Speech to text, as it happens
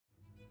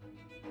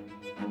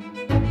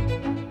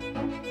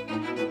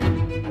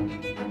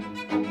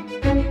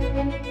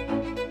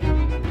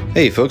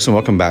Hey folks, and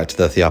welcome back to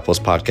the Theopolis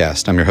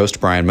Podcast. I'm your host,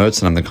 Brian Motes,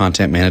 and I'm the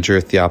content manager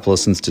at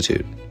Theopolis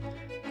Institute.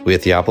 We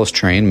at Theopolis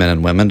train men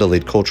and women to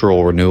lead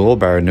cultural renewal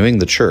by renewing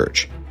the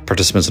church.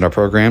 Participants in our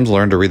programs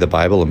learn to read the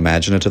Bible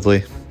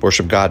imaginatively,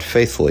 worship God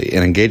faithfully,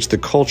 and engage the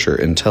culture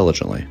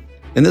intelligently.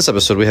 In this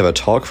episode, we have a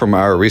talk from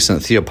our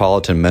recent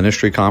Theopolitan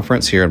Ministry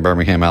Conference here in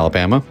Birmingham,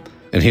 Alabama.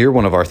 And here,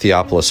 one of our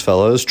Theopolis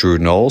fellows, Drew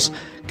Knowles,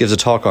 gives a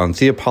talk on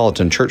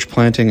Theopolitan church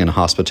planting and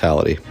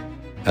hospitality.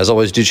 As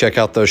always, do check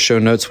out those show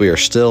notes. We are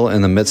still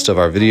in the midst of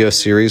our video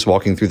series,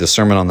 Walking Through the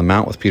Sermon on the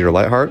Mount with Peter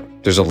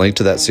Leithart. There's a link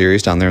to that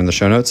series down there in the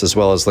show notes, as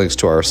well as links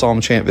to our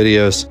Psalm Chant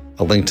videos,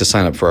 a link to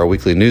sign up for our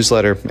weekly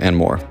newsletter, and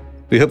more.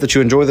 We hope that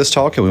you enjoy this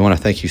talk, and we want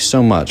to thank you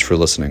so much for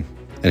listening.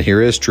 And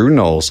here is Drew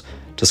Knowles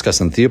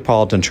discussing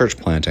Theopolitan church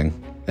planting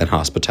and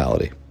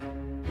hospitality.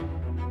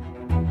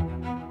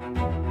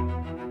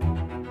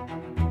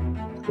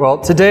 Well,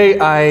 today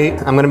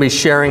I'm going to be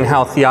sharing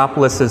how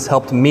Theopolis has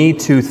helped me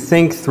to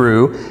think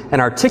through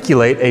and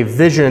articulate a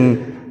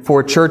vision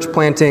for church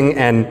planting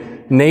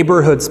and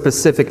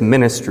neighborhood-specific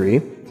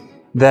ministry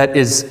that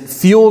is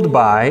fueled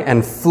by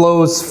and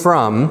flows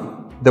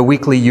from the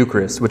weekly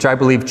Eucharist, which I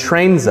believe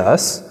trains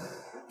us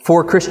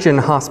for Christian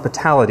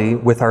hospitality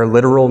with our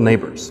literal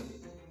neighbors.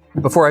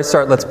 Before I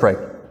start, let's pray.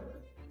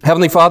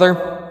 Heavenly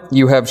Father,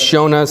 you have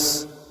shown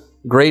us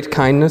great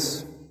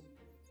kindness,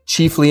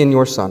 chiefly in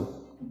your Son.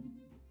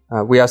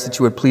 We ask that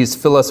you would please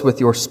fill us with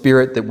your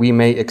Spirit that we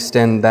may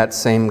extend that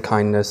same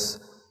kindness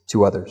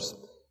to others.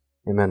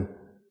 Amen.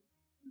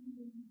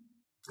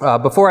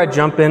 Before I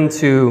jump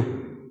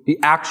into the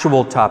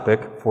actual topic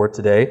for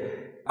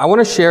today, I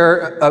want to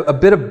share a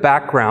bit of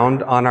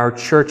background on our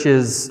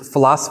church's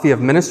philosophy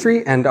of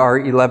ministry and our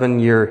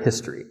 11-year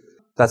history.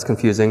 That's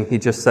confusing. He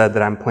just said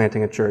that I'm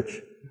planting a church.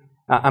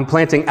 I'm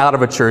planting out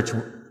of a church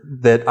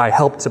that I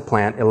helped to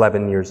plant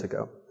 11 years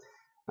ago.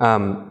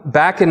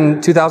 Back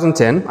in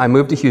 2010, I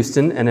moved to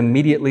Houston and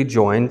immediately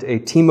joined a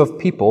team of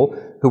people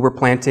who were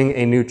planting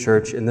a new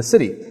church in the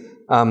city.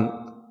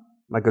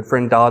 My good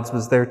friend Dodds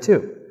was there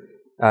too.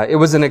 It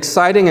was an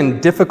exciting and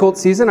difficult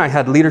season. I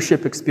had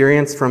leadership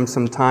experience from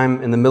some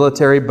time in the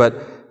military, but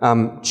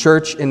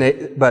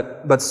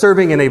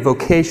serving in a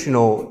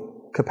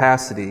vocational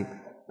capacity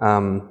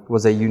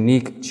was a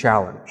unique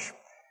challenge.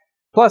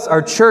 Plus,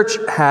 our church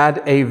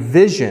had a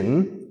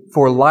vision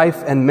for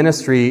life and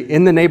ministry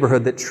in the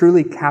neighborhood that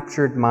truly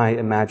captured my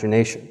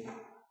imagination.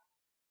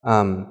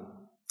 And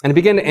I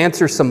began to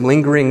answer some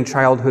lingering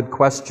childhood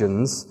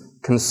questions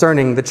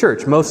concerning the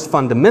church. Most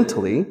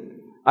fundamentally,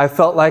 I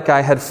felt like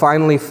I had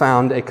finally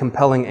found a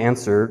compelling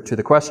answer to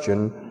the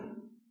question,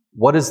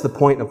 what is the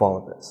point of all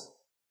of this?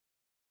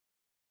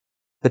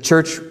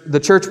 The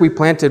church we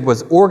planted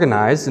was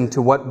organized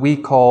into what we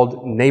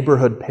called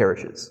neighborhood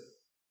parishes.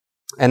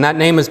 And that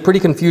name is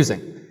pretty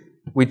confusing.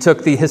 We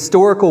took the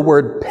historical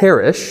word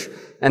parish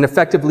and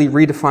effectively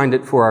redefined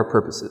it for our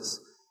purposes,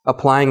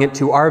 applying it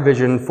to our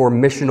vision for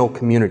missional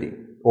community,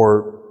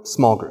 or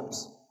small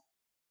groups.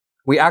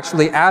 We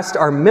actually asked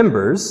our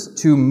members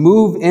to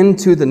move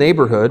into the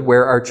neighborhood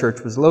where our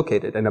church was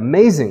located, and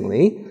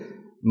amazingly,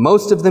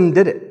 most of them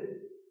did it.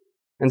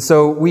 And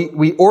so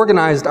we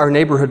organized our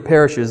neighborhood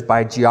parishes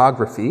by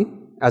geography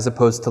as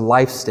opposed to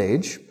life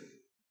stage,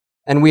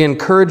 and we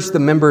encouraged the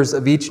members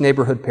of each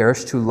neighborhood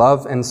parish to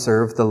love and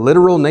serve the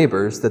literal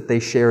neighbors that they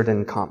shared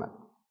in common.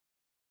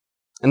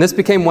 And this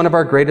became one of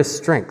our greatest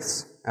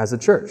strengths as a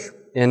church.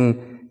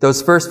 In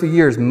those first few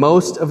years,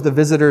 most of the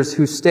visitors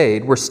who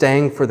stayed were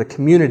staying for the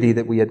community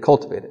that we had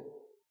cultivated.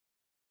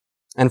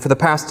 And for the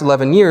past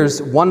 11 years,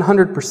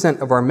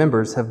 100% of our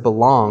members have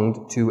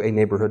belonged to a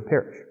neighborhood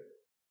parish.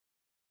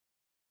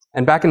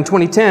 And back in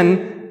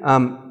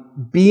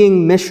 2010,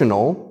 being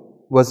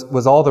missional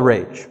was all the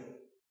rage.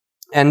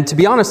 And to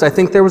be honest, I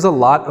think there was a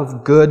lot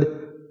of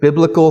good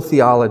biblical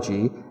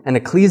theology and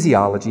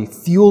ecclesiology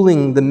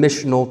fueling the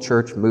missional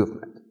church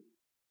movement.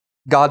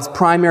 God's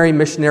primary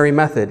missionary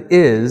method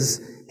is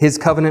His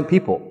covenant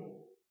people.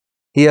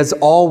 He has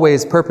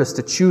always purposed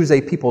to choose a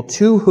people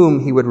to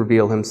whom He would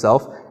reveal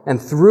Himself and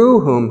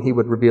through whom He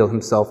would reveal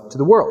Himself to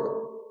the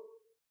world.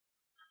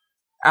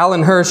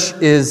 Alan Hirsch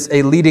is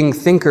a leading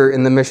thinker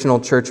in the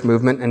missional church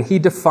movement, and he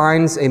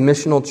defines a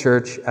missional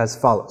church as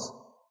follows.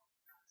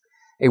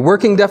 A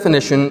working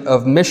definition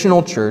of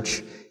missional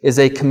church is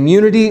a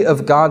community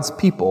of God's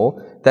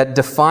people that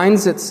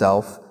defines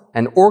itself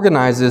and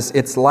organizes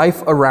its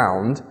life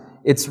around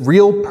its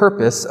real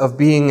purpose of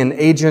being an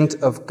agent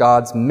of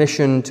God's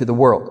mission to the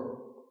world.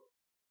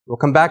 We'll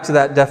come back to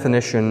that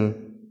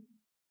definition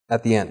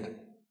at the end.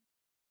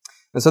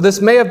 And so this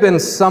may have been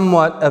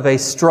somewhat of a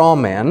straw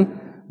man,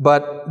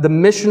 but the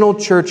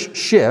missional church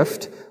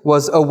shift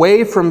was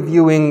away from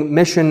viewing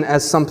mission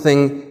as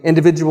something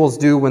individuals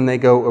do when they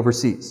go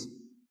overseas.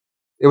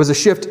 It was a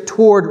shift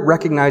toward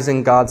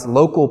recognizing God's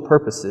local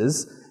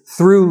purposes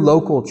through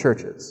local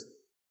churches.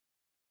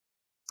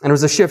 And it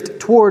was a shift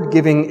toward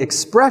giving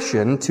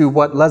expression to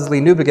what Leslie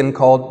Newbigin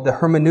called the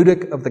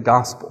hermeneutic of the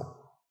gospel,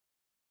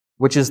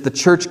 which is the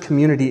church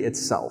community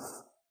itself.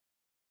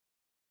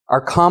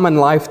 Our common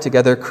life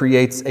together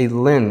creates a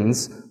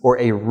lens or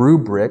a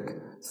rubric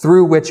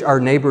through which our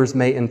neighbors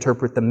may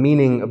interpret the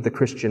meaning of the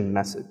Christian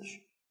message.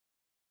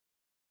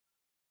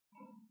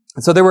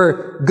 And so there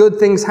were good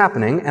things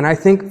happening, and I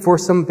think for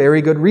some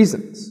very good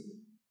reasons.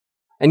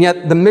 And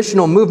yet the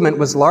missional movement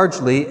was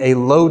largely a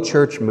low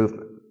church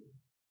movement.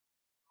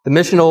 The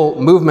missional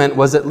movement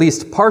was at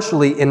least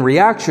partially in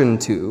reaction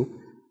to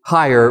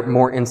higher,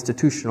 more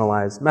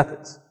institutionalized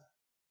methods.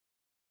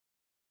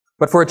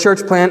 But for a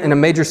church plant in a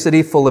major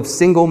city full of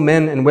single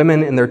men and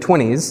women in their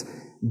 20s,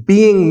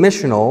 being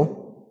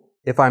missional,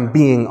 if I'm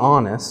being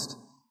honest,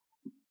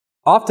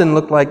 often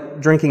looked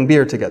like drinking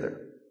beer together.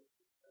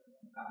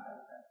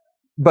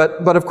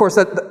 But of course,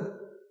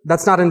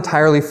 that's not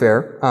entirely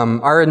fair.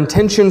 Our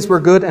intentions were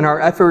good and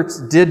our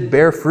efforts did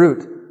bear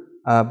fruit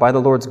by the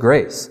Lord's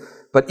grace.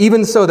 But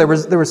even so, there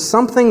was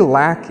something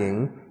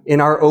lacking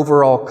in our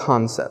overall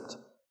concept.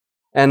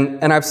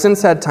 And I've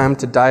since had time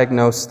to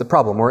diagnose the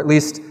problem, or at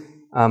least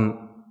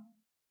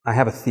I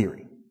have a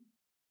theory.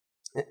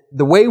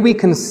 The way we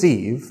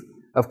conceive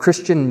of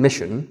Christian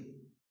mission,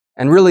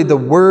 and really the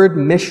word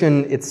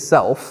mission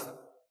itself,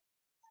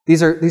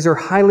 these are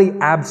highly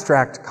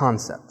abstract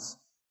concepts.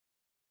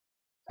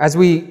 As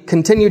we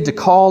continued to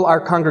call our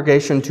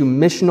congregation to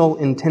missional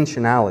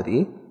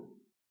intentionality,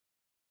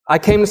 I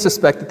came to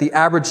suspect that the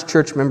average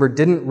church member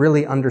didn't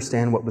really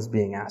understand what was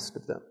being asked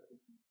of them.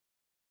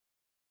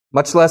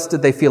 Much less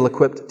did they feel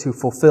equipped to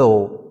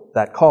fulfill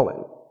that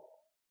calling.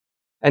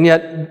 And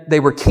yet,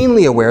 they were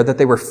keenly aware that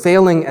they were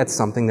failing at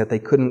something that they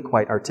couldn't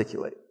quite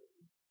articulate.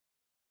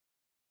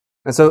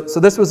 And so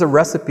this was a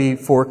recipe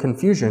for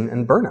confusion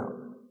and burnout.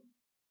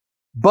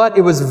 But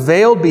it was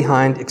veiled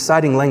behind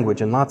exciting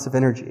language and lots of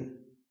energy.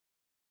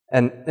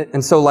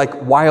 And so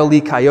like Wile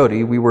E.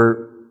 Coyote, we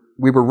were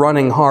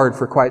running hard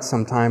for quite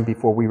some time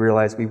before we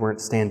realized we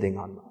weren't standing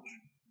on much.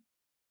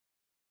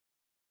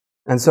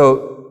 And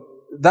so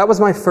that was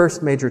my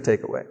first major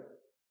takeaway.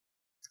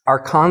 Our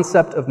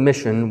concept of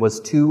mission was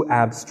too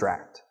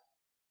abstract.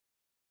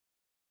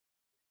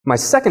 My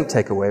second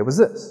takeaway was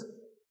this.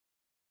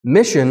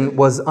 Mission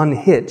was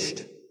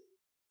unhitched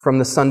from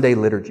the Sunday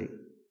liturgy.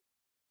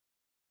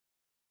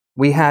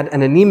 We had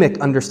an anemic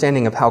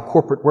understanding of how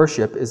corporate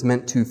worship is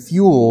meant to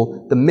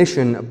fuel the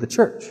mission of the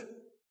church.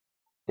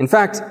 In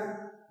fact,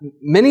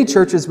 many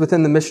churches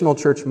within the missional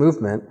church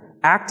movement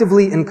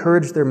actively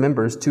encourage their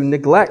members to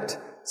neglect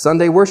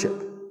Sunday worship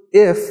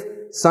if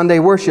Sunday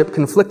worship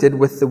conflicted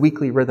with the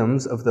weekly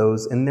rhythms of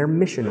those in their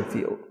mission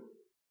field.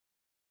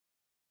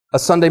 A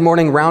Sunday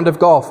morning round of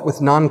golf with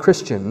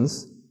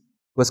non-Christians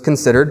was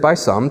considered by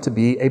some to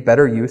be a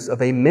better use of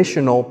a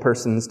missional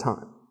person's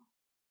time.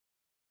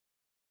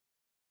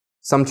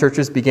 Some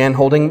churches began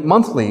holding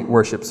monthly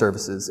worship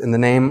services in the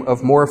name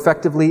of more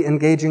effectively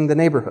engaging the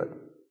neighborhood.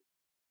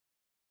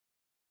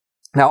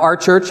 Now, our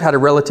church had a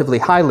relatively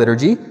high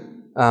liturgy,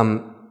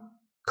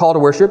 call to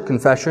worship,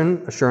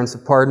 confession, assurance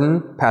of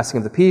pardon, passing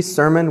of the peace,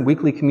 sermon,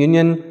 weekly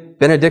communion,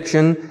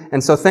 benediction,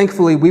 and so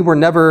thankfully we were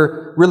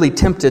never really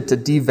tempted to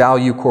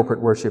devalue corporate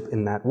worship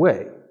in that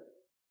way.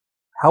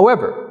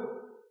 However,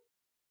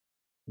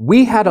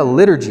 we had a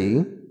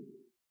liturgy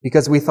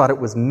because we thought it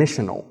was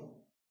missional,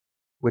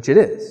 which it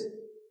is,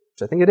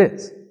 which I think it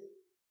is.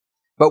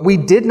 But we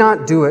did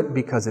not do it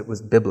because it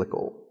was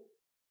biblical,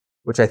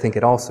 which I think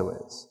it also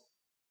is.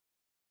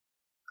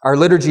 Our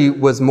liturgy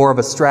was more of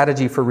a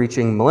strategy for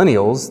reaching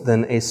millennials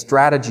than a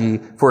strategy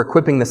for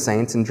equipping the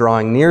saints and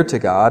drawing near to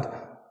God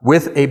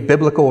with a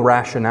biblical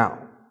rationale.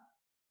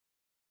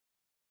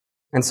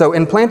 And so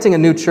in planting a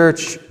new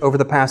church over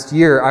the past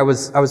year, I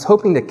was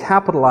hoping to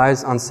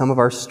capitalize on some of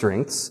our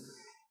strengths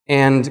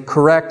and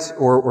correct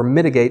or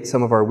mitigate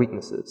some of our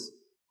weaknesses.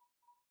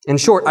 In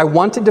short, I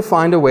wanted to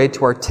find a way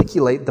to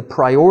articulate the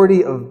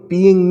priority of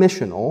being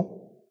missional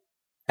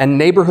and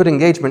neighborhood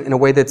engagement in a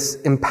way that's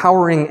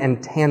empowering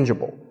and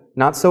tangible,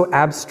 not so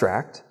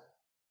abstract.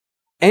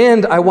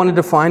 And I wanted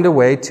to find a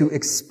way to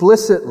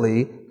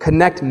explicitly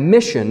connect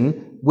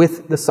mission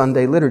with the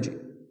Sunday liturgy.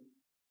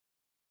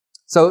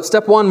 So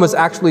step one was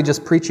actually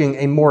just preaching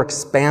a more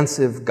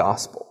expansive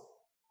gospel,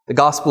 the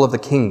gospel of the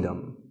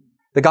kingdom.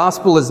 The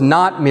gospel is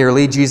not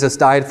merely Jesus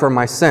died for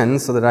my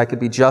sins so that I could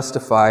be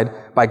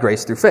justified by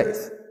grace through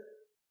faith.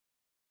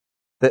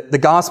 The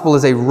gospel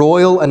is a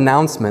royal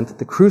announcement that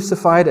the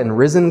crucified and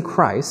risen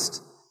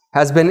Christ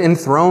has been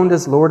enthroned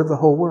as Lord of the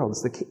whole world,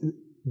 as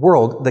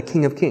the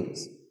King of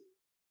Kings.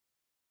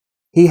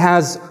 He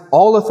has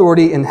all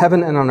authority in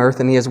heaven and on earth,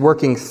 and he is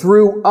working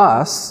through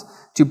us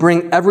to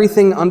bring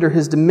everything under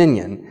his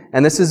dominion.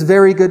 And this is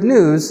very good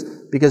news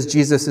because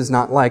Jesus is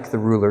not like the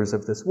rulers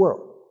of this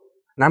world.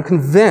 And I'm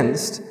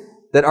convinced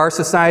that our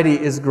society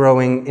is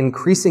growing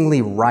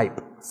increasingly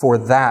ripe for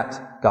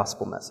that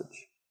gospel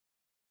message.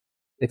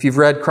 If you've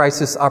read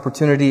Crisis,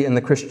 Opportunity, and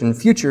the Christian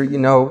Future, you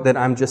know that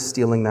I'm just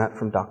stealing that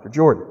from Dr.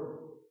 Jordan.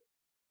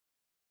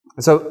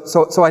 And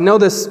so I know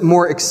this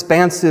more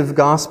expansive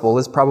gospel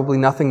is probably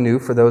nothing new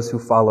for those who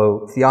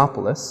follow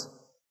Theopolis.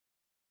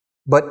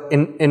 But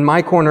in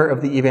my corner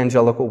of the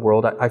evangelical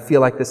world, I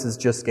feel like this is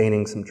just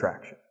gaining some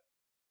traction.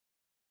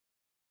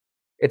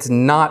 It's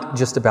not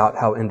just about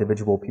how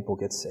individual people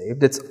get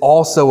saved. It's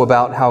also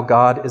about how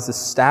God is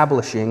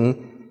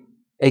establishing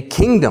a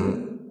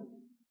kingdom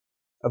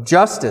of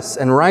justice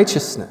and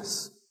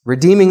righteousness,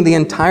 redeeming the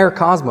entire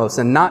cosmos,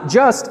 and not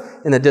just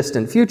in the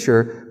distant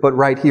future, but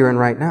right here and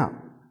right now.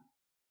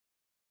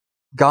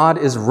 God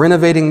is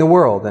renovating the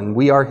world, and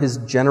we are his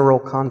general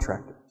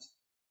contractors.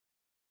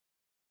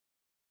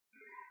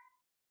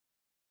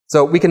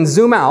 So we can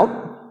zoom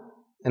out,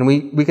 and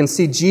we can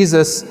see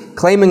Jesus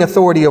claiming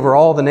authority over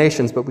all the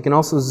nations, but we can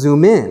also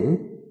zoom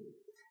in,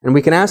 and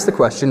we can ask the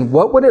question,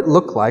 what would it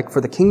look like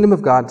for the kingdom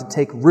of God to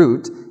take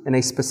root in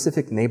a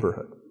specific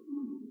neighborhood?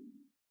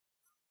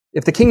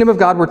 If the kingdom of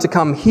God were to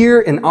come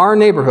here in our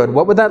neighborhood,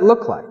 what would that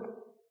look like?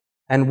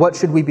 And what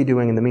should we be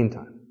doing in the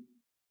meantime?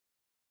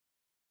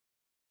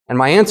 And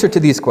my answer to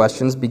these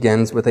questions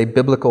begins with a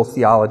biblical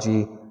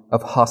theology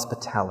of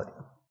hospitality.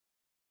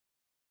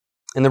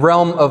 In the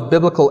realm of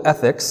biblical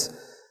ethics,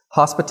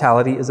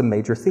 hospitality is a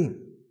major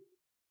theme.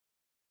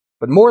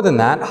 But more than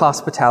that,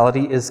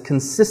 hospitality is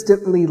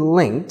consistently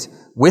linked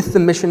with the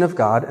mission of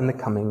God and the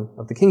coming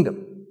of the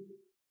kingdom.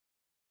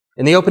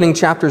 In the opening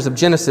chapters of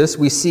Genesis,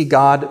 we see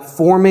God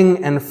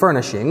forming and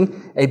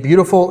furnishing a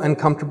beautiful and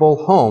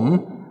comfortable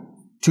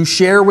home to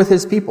share with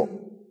his people.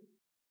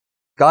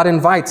 God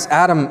invites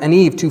Adam and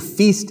Eve to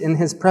feast in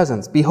his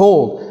presence.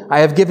 Behold, I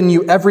have given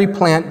you every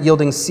plant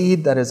yielding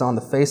seed that is on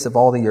the face of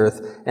all the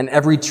earth, and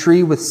every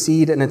tree with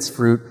seed in its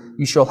fruit,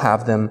 you shall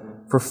have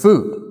them for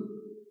food.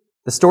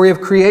 The story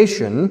of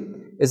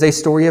creation is a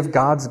story of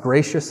God's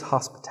gracious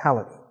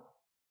hospitality.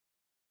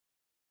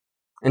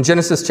 In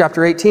Genesis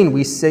chapter 18,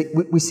 we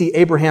see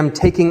Abraham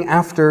taking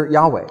after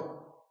Yahweh.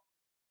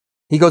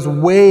 He goes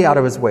way out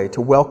of his way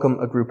to welcome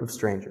a group of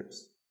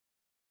strangers.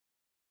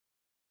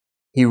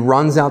 He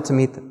runs out to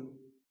meet them.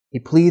 He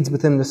pleads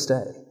with them to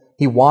stay.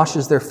 He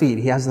washes their feet.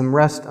 He has them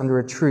rest under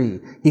a tree.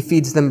 He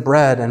feeds them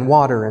bread and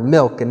water and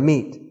milk and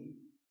meat.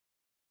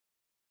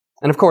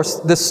 And of course,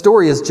 this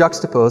story is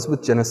juxtaposed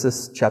with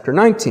Genesis chapter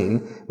 19,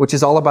 which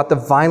is all about the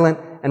violent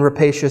and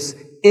rapacious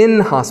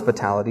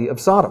inhospitality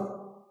of Sodom.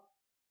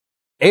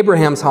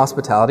 Abraham's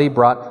hospitality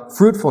brought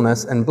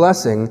fruitfulness and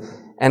blessing,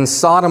 and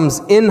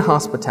Sodom's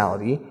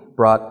inhospitality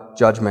brought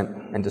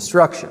judgment and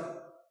destruction.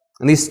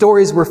 And these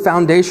stories were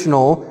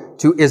foundational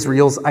to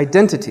Israel's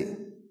identity.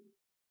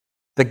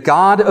 The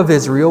God of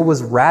Israel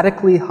was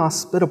radically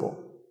hospitable.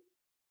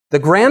 The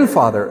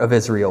grandfather of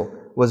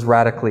Israel was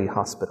radically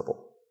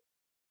hospitable.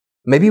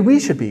 Maybe we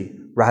should be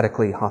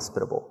radically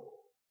hospitable.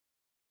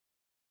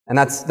 And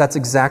that's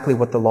exactly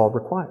what the law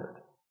required.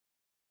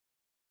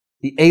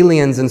 The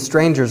aliens and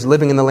strangers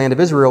living in the land of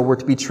Israel were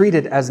to be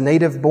treated as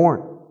native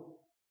born.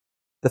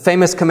 The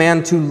famous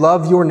command to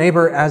love your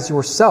neighbor as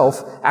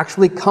yourself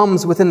actually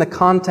comes within the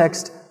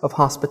context of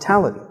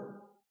hospitality.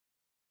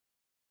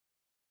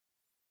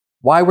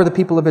 Why were the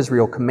people of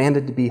Israel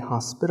commanded to be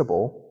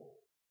hospitable?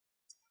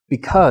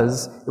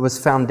 Because it was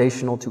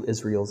foundational to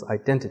Israel's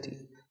identity.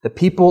 The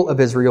people of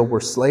Israel were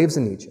slaves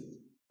in Egypt,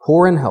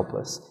 poor and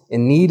helpless,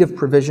 in need of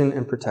provision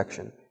and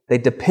protection. They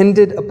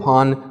depended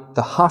upon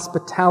the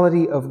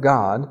hospitality of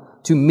God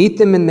to meet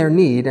them in their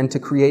need and to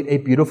create a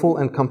beautiful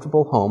and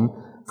comfortable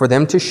home for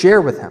them to share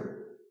with him.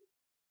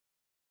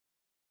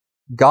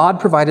 God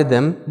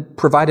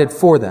provided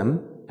for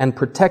them and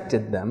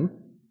protected them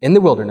in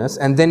the wilderness,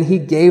 and then he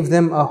gave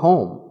them a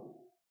home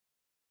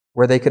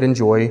where they could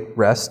enjoy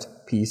rest,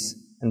 peace,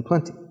 and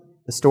plenty.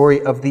 The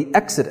story of the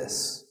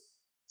Exodus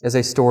is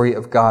a story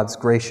of God's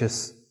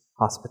gracious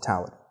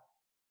hospitality.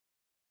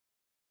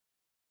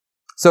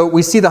 So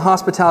we see the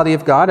hospitality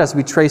of God as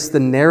we trace the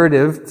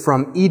narrative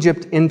from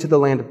Egypt into the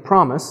land of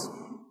promise,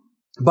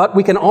 but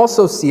we can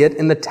also see it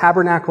in the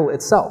tabernacle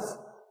itself.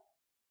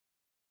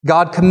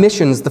 God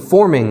commissions the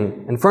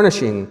forming and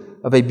furnishing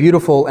of a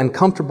beautiful and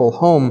comfortable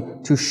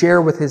home to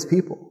share with his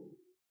people.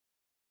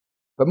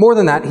 But more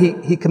than that,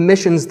 he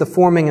commissions the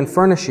forming and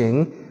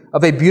furnishing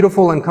of a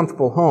beautiful and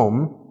comfortable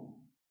home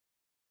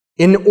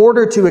in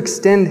order to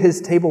extend his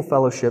table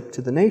fellowship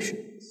to the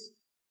nations.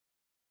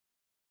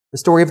 The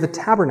story of the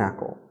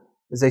tabernacle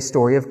is a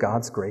story of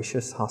God's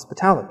gracious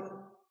hospitality.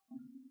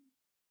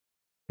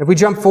 If we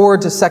jump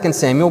forward to 2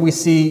 Samuel, we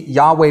see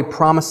Yahweh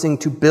promising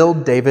to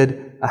build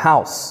David a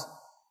house.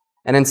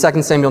 And in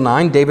 2 Samuel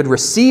 9, David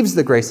receives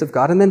the grace of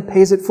God and then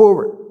pays it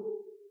forward.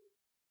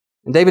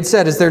 And David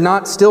said, "Is there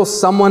not still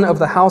someone of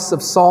the house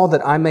of Saul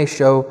that I may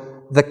show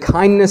the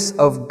kindness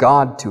of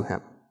God to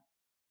him?"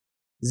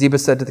 Ziba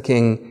said to the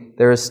king,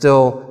 "There is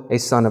still a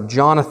son of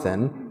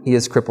Jonathan. He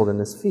is crippled in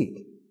his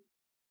feet."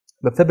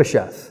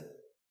 Mephibosheth.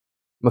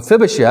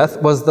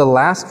 Mephibosheth was the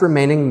last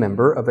remaining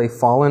member of a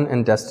fallen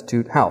and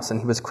destitute house, and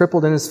he was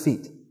crippled in his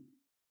feet.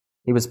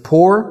 He was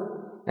poor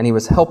and he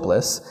was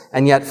helpless,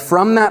 and yet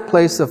from that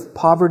place of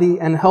poverty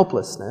and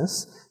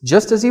helplessness,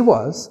 just as he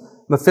was,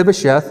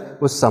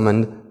 Mephibosheth was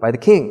summoned by the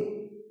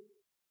king.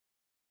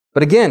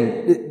 But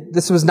again,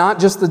 this was not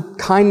just the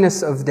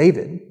kindness of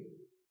David.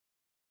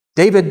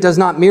 David does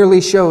not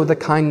merely show the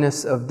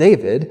kindness of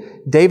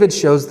David. David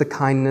shows the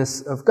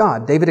kindness of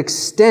God. David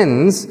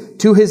extends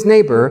to his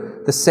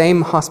neighbor the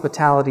same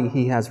hospitality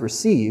he has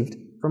received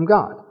from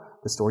God.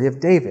 The story of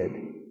David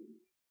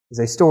is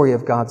a story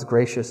of God's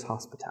gracious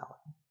hospitality.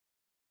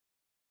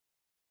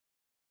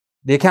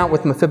 The account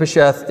with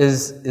Mephibosheth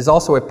is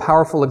also a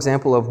powerful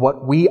example of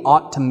what we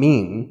ought to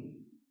mean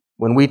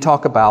when we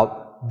talk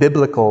about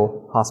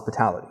biblical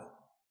hospitality.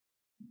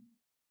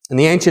 In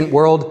the ancient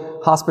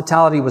world,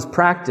 hospitality was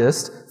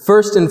practiced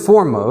first and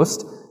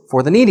foremost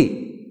for the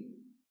needy,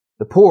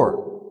 the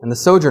poor and the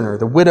sojourner,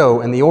 the widow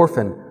and the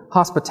orphan.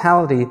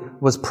 Hospitality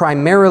was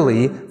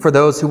primarily for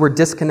those who were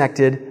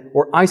disconnected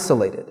or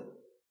isolated,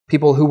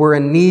 people who were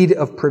in need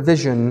of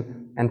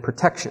provision and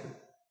protection.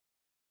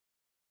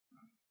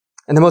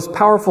 And the most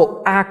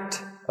powerful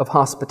act of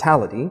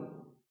hospitality,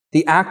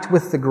 the act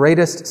with the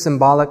greatest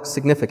symbolic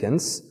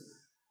significance,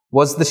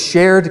 was the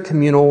shared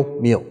communal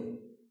meal.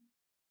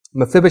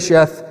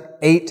 Mephibosheth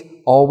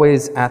ate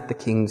always at the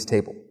king's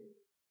table.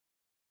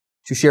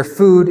 To share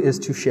food is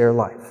to share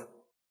life.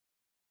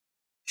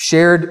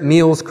 Shared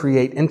meals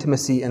create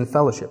intimacy and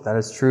fellowship. That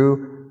is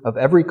true of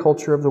every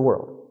culture of the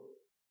world.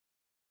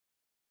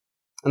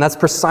 And that's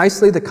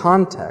precisely the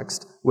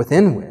context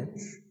within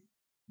which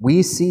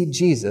we see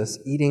Jesus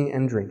eating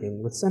and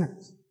drinking with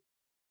sinners.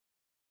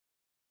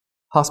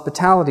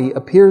 Hospitality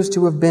appears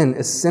to have been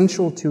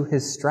essential to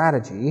his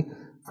strategy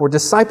for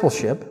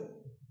discipleship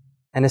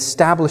and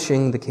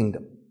establishing the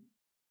kingdom.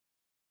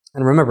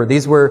 And remember,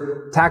 these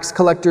were tax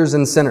collectors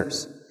and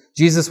sinners.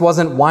 Jesus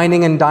wasn't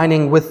wining and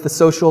dining with the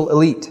social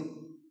elite.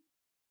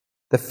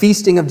 The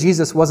feasting of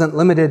Jesus wasn't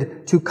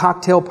limited to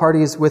cocktail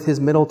parties with his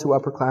middle to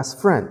upper class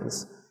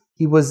friends.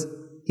 He was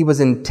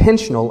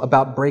intentional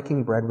about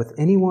breaking bread with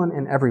anyone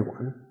and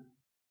everyone,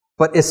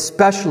 but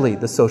especially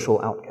the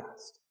social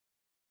outcast.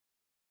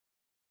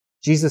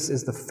 Jesus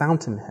is the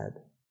fountainhead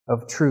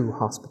of true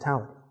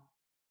hospitality.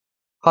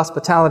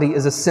 Hospitality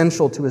is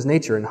essential to his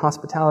nature, and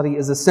hospitality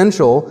is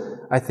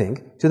essential, I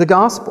think, to the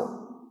gospel.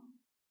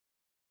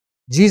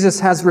 Jesus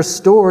has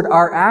restored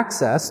our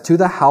access to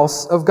the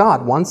house of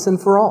God once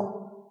and for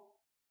all.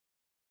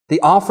 The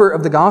offer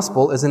of the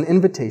gospel is an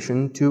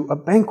invitation to a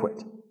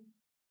banquet.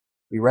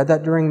 We read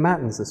that during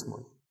Matins this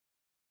morning.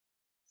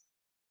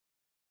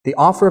 The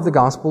offer of the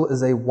gospel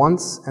is a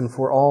once and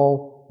for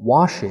all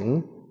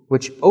washing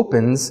which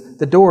opens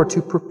the door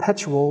to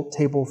perpetual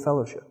table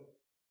fellowship.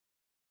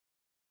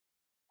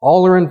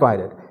 All are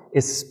invited,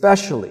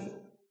 especially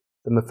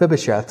the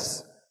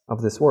Mephibosheths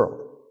of this world.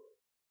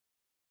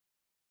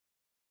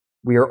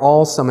 We are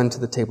all summoned to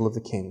the table of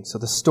the king. So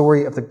the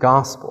story of the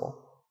gospel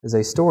is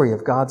a story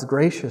of God's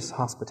gracious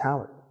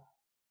hospitality.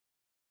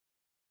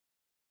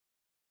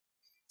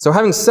 So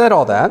having said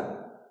all that,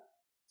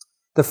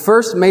 the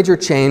first major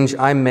change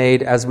I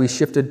made as we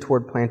shifted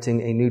toward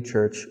planting a new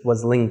church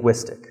was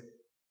linguistic.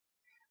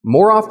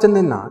 More often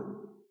than not,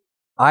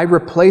 I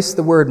replaced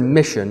the word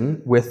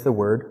mission with the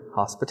word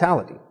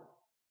hospitality.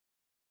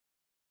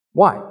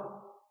 Why?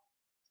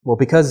 Well,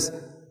 because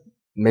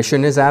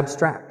mission is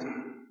abstract.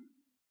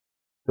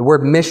 The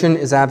word mission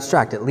is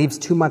abstract. It leaves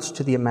too much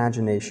to the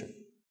imagination.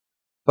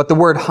 But the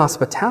word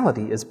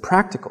hospitality is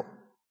practical,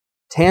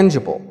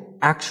 tangible,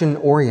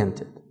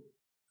 action-oriented.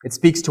 It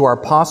speaks to our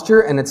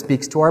posture and it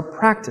speaks to our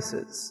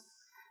practices.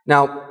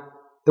 Now,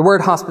 the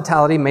word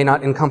hospitality may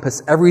not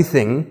encompass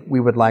everything we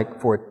would like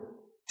for it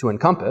to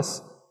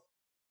encompass,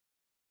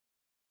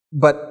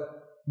 but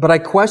I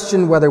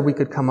question whether we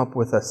could come up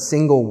with a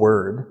single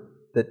word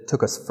that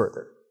took us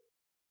further.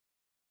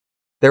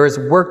 There is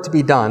work to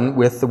be done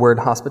with the word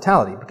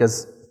hospitality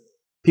because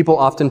people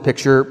often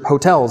picture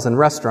hotels and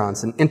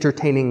restaurants and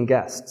entertaining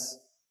guests.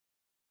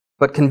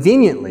 But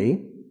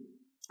conveniently,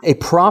 a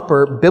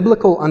proper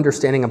biblical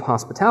understanding of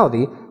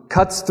hospitality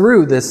cuts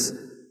through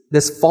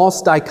this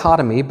false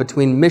dichotomy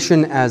between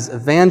mission as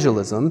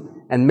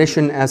evangelism and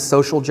mission as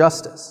social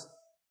justice.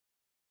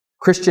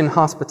 Christian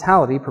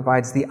hospitality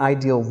provides the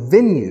ideal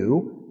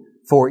venue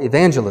for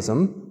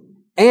evangelism,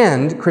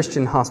 and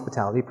Christian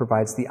hospitality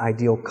provides the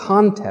ideal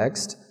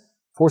context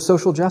for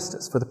social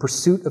justice, for the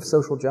pursuit of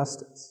social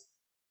justice.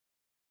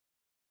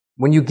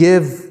 When you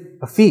give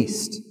a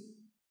feast,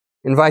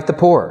 invite the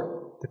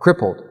poor, the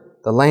crippled,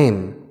 the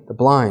lame, the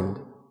blind,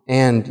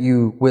 and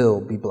you will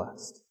be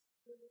blessed.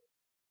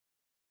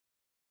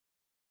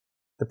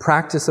 The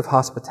practice of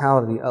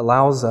hospitality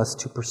allows us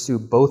to pursue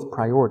both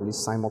priorities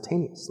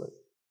simultaneously,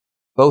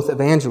 both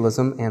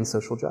evangelism and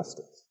social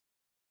justice.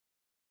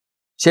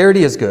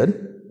 Charity is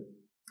good,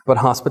 but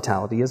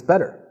hospitality is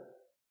better.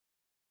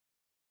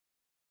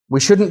 We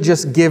shouldn't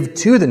just give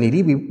to the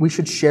needy, we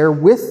should share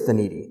with the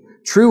needy.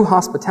 True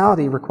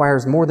hospitality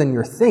requires more than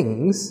your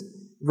things,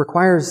 it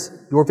requires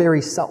your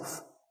very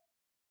self.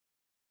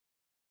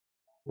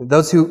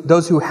 Those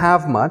who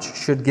have much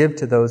should give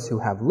to those who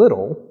have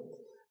little,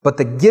 but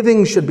the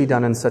giving should be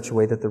done in such a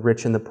way that the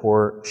rich and the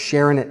poor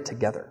share in it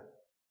together.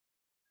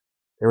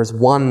 There is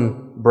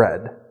one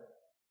bread,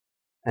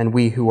 and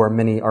we who are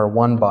many are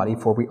one body,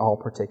 for we all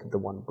partake of the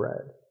one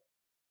bread.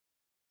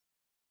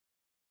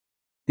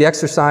 The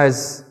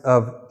exercise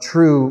of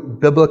true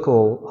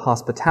biblical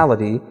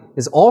hospitality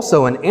is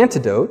also an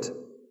antidote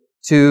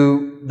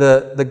to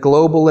the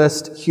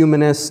globalist,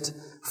 humanist,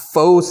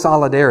 faux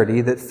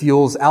solidarity that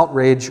fuels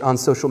outrage on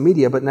social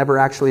media but never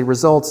actually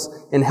results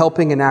in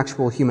helping an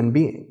actual human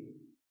being.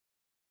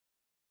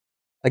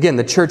 Again,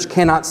 the church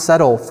cannot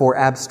settle for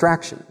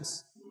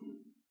abstractions.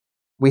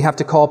 We have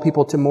to call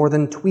people to more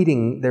than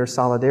tweeting their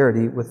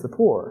solidarity with the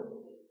poor.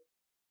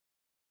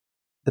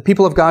 The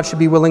people of God should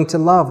be willing to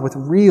love with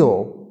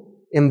real,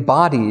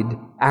 embodied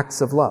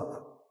acts of love.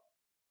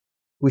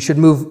 We should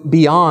move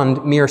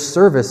beyond mere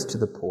service to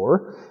the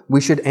poor. We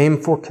should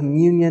aim for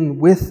communion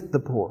with the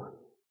poor.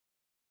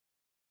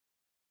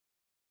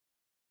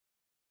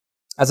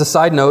 As a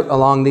side note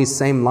along these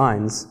same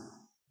lines,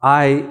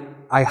 I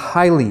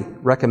highly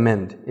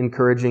recommend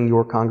encouraging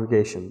your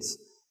congregations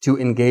to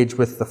engage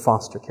with the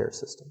foster care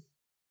system.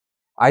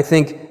 I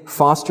think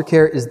foster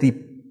care is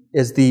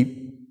the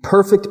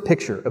perfect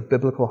picture of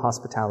biblical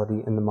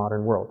hospitality in the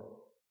modern world.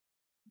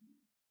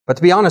 But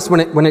to be honest,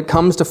 when it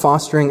comes to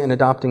fostering and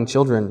adopting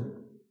children,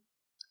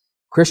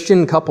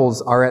 Christian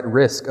couples are at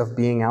risk of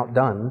being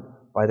outdone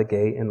by the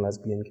gay and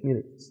lesbian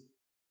communities.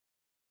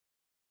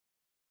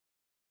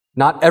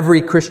 Not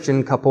every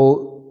Christian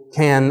couple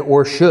can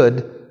or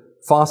should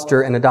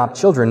foster and adopt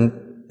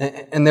children,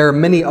 and there are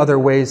many other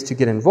ways to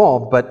get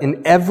involved, but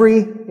in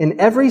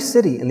every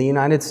city in the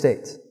United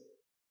States,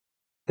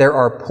 there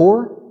are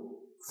poor,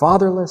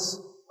 fatherless,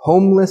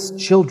 homeless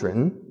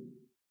children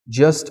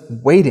just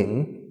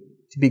waiting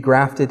to be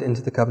grafted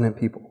into the covenant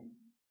people.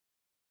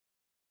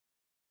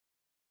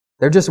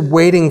 They're just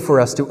waiting for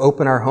us to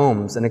open our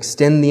homes and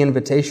extend the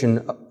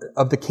invitation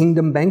of the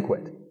kingdom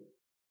banquet.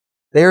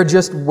 They are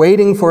just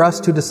waiting for us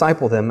to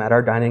disciple them at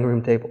our dining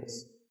room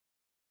tables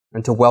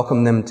and to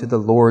welcome them to the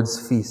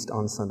Lord's feast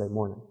on Sunday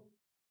morning.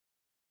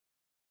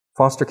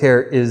 Foster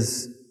care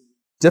is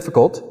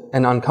difficult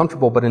and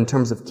uncomfortable, but in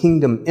terms of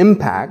kingdom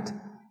impact,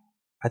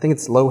 I think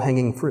it's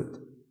low-hanging fruit.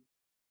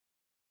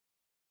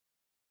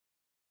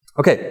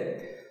 Okay.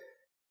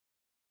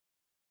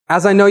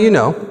 As I know you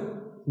know,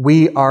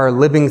 we are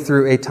living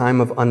through a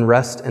time of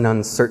unrest and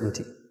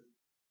uncertainty.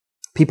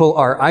 People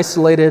are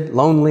isolated,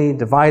 lonely,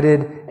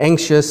 divided,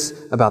 anxious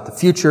about the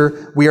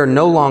future. We are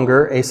no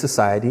longer a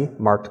society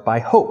marked by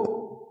hope.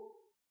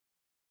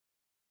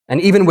 And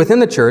even within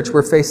the church,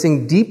 we're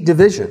facing deep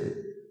division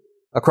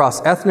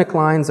across ethnic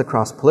lines,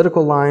 across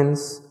political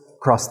lines,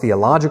 across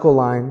theological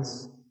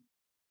lines.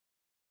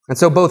 And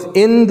so both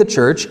in the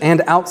church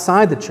and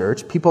outside the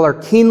church, people are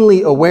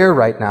keenly aware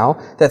right now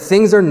that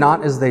things are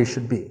not as they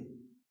should be.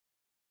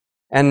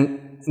 And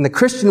the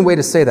Christian way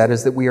to say that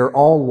is that we are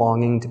all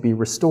longing to be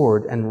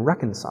restored and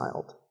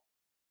reconciled.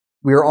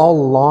 We are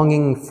all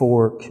longing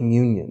for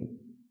communion,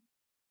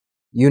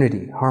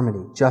 unity,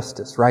 harmony,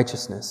 justice,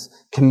 righteousness,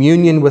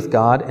 communion with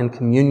God and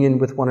communion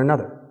with one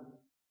another.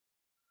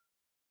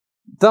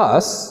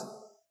 Thus,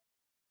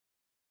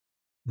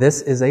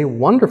 this is a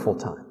wonderful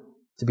time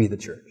to be the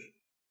church.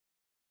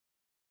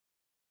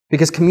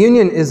 Because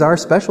communion is our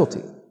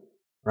specialty,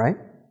 right?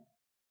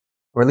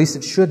 Or at least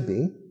it should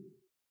be.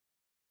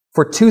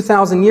 For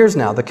 2,000 years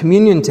now, the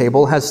communion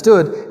table has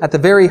stood at the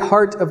very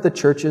heart of the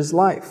church's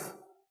life.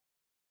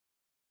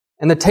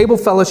 And the table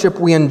fellowship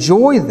we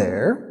enjoy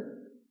there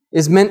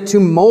is meant to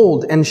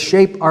mold and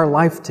shape our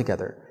life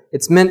together.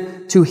 It's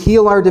meant to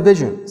heal our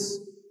divisions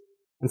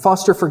and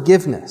foster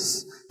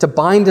forgiveness, to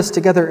bind us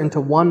together into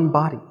one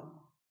body.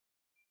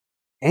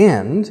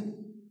 And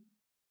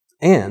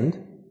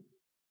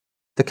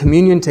the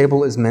communion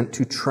table is meant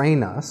to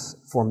train us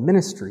for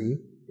ministry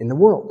in the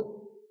world.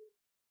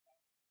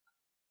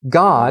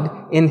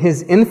 God, in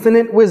His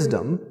infinite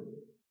wisdom,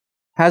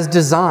 has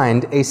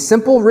designed a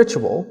simple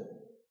ritual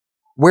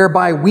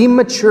whereby we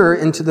mature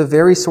into the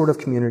very sort of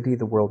community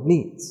the world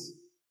needs.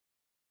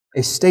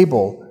 A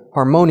stable,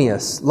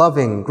 harmonious,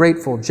 loving,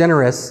 grateful,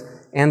 generous,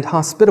 and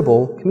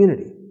hospitable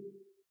community.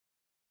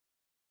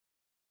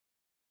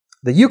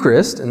 The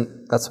Eucharist,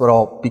 and that's what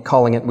I'll be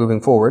calling it moving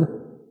forward,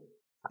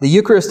 the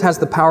Eucharist has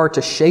the power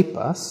to shape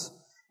us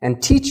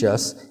and teach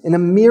us in a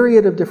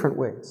myriad of different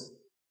ways.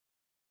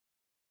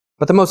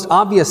 But the most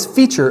obvious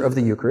feature of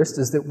the Eucharist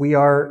is that we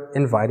are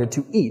invited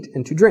to eat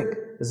and to drink.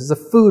 This is a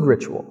food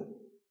ritual.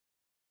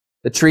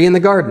 The tree in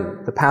the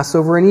garden, the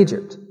Passover in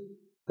Egypt,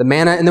 the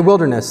manna in the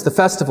wilderness, the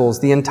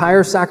festivals, the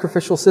entire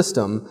sacrificial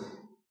system,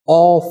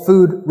 all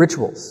food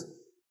rituals.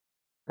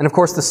 And of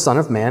course, the Son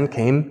of Man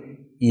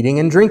came eating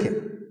and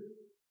drinking.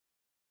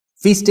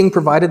 Feasting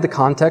provided the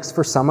context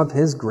for some of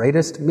His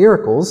greatest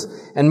miracles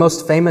and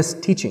most famous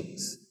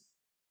teachings.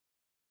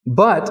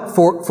 But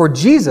for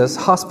Jesus,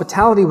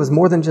 hospitality was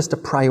more than just a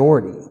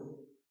priority.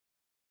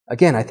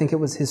 Again, I think it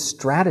was His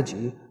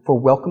strategy for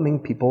welcoming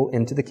people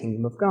into the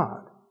kingdom of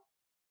God.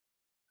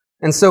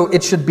 And so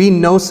it should be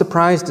no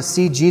surprise to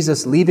see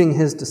Jesus leaving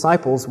His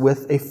disciples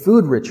with a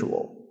food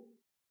ritual.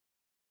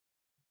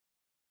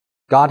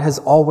 God has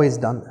always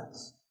done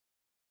this.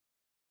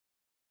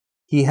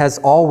 He has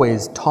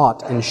always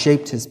taught and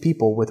shaped His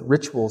people with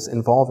rituals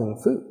involving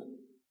food.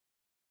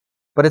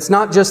 But it's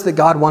not just that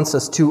God wants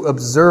us to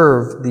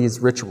observe these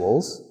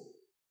rituals.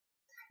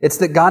 It's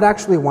that God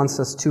actually wants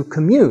us to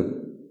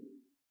commune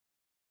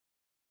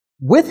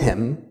with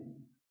Him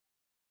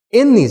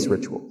in these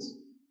rituals.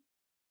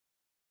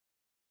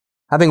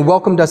 Having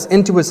welcomed us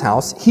into His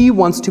house, He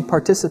wants to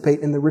participate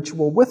in the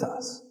ritual with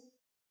us.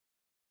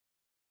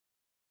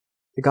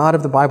 The God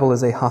of the Bible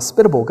is a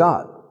hospitable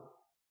God.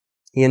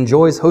 He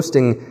enjoys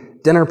hosting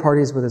dinner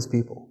parties with His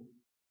people.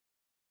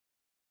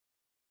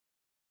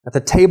 At the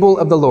table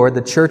of the Lord,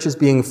 the church is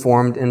being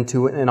formed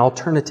into an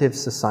alternative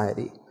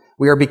society.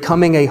 We are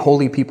becoming a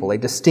holy people, a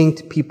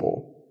distinct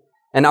people.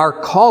 And our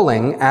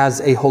calling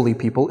as a holy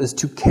people is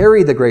to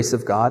carry the grace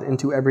of God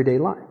into everyday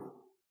life.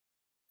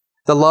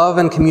 The love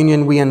and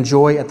communion we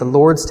enjoy at the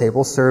Lord's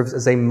table serves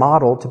as a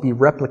model to be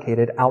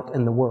replicated out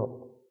in the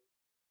world.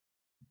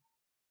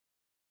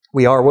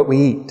 We are what we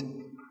eat.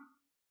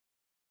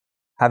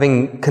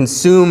 Having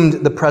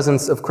consumed the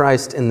presence of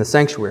Christ in the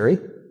sanctuary,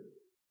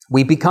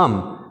 we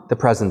become the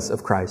presence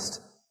of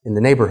Christ in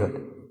the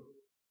neighborhood.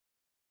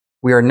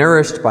 We are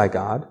nourished by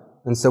God,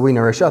 and so we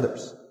nourish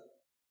others.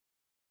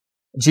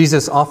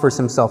 Jesus offers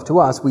Himself to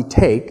us. We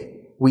take,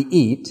 we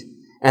eat,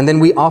 and then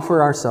we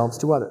offer ourselves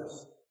to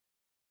others.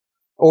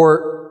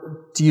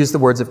 Or, to use the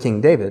words of King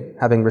David,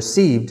 having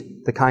received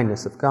the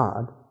kindness of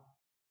God,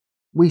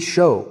 we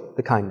show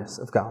the kindness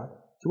of God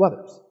to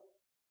others.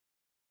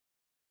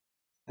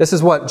 This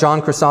is what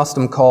John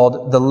Chrysostom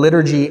called the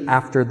liturgy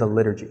after the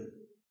liturgy.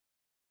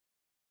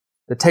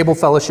 The table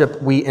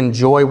fellowship we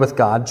enjoy with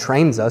God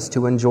trains us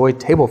to enjoy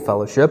table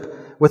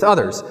fellowship with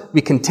others.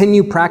 We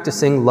continue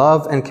practicing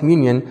love and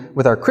communion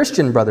with our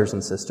Christian brothers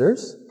and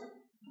sisters,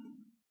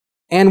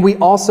 and we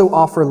also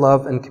offer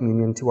love and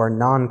communion to our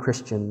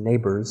non-Christian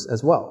neighbors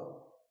as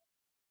well.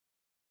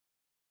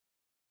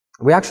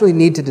 We actually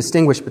need to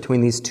distinguish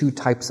between these two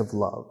types of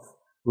love: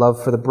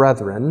 love for the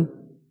brethren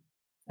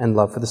and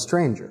love for the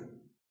stranger.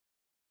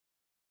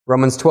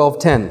 Romans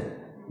 12:10,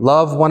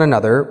 love one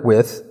another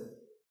with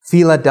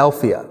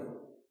Philadelphia,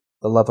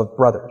 the love of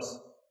brothers.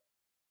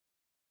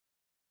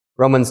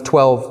 Romans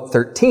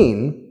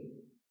 12:13,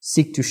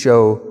 seek to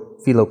show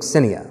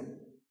philoxenia,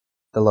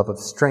 the love of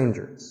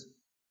strangers.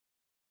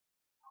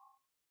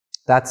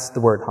 That's the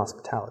word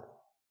hospitality.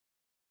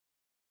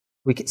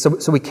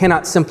 So we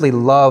cannot simply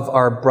love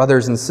our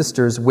brothers and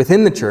sisters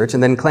within the church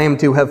and then claim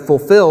to have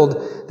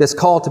fulfilled this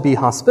call to be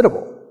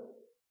hospitable.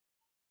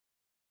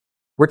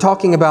 We're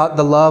talking about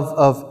the love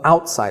of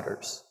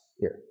outsiders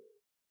here.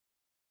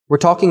 We're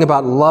talking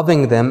about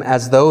loving them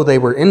as though they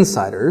were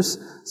insiders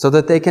so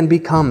that they can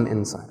become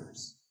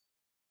insiders.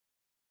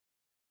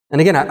 And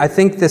again, I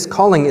think this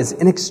calling is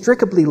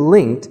inextricably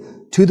linked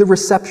to the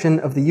reception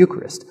of the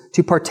Eucharist.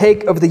 To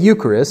partake of the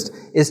Eucharist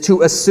is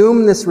to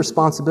assume this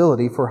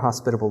responsibility for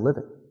hospitable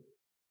living.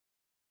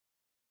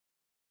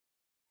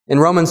 In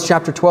Romans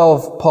chapter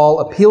 12, Paul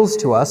appeals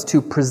to us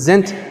to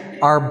present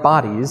our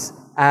bodies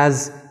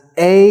as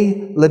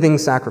a living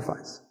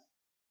sacrifice.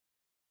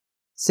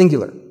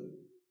 Singular.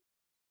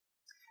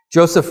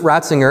 Joseph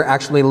Ratzinger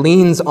actually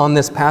leans on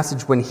this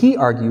passage when he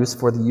argues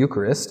for the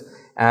Eucharist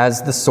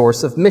as the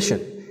source of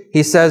mission.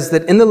 He says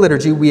that in the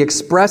liturgy we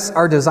express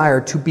our desire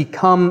to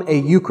become a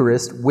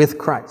Eucharist with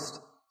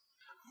Christ.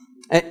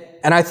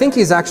 And I think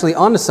he's actually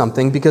onto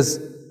something, because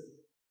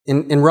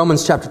in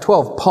Romans chapter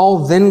 12,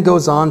 Paul then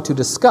goes on to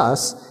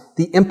discuss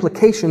the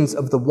implications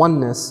of the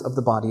oneness of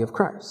the body of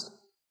Christ.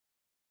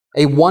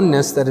 A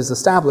oneness that is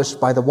established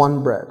by the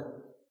one bread.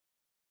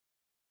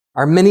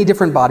 Our many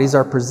different bodies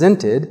are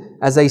presented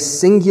as a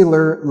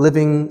singular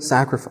living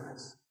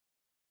sacrifice.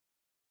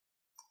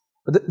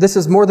 But this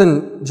is more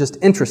than just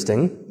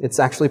interesting, it's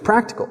actually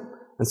practical.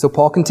 And so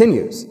Paul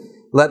continues,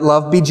 let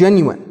love be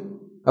genuine,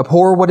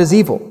 abhor what is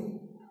evil,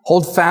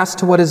 hold fast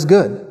to what is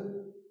good,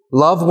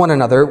 love one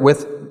another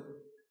with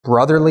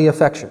brotherly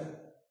affection,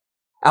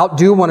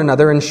 outdo one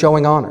another in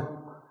showing honor.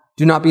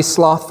 Do not be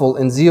slothful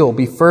in zeal,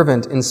 be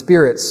fervent in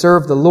spirit,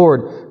 serve the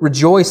Lord,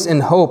 rejoice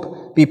in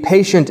hope, be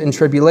patient in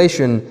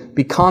tribulation,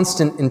 be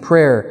constant in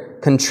prayer,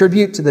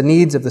 contribute to the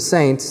needs of the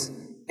saints,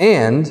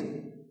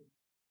 and,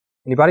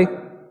 anybody?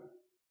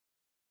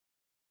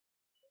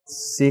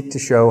 Seek to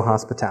show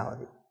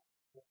hospitality.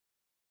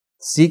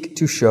 Seek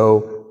to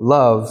show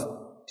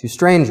love to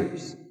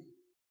strangers.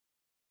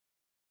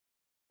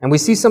 And we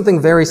see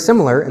something very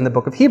similar in the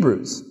book of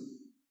Hebrews.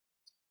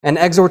 An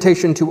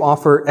exhortation to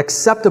offer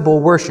acceptable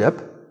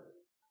worship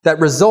that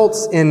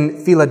results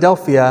in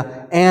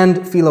Philadelphia and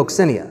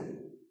philoxenia.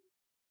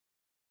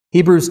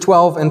 Hebrews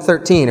 12 and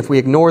 13, if we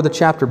ignore the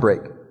chapter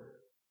break.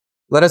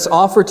 Let us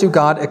offer to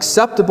God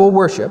acceptable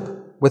worship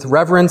with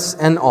reverence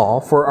and awe,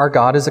 for our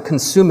God is a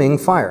consuming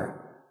fire.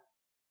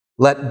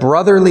 Let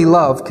brotherly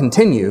love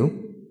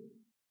continue.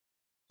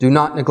 Do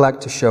not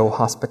neglect to show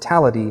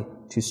hospitality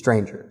to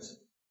strangers.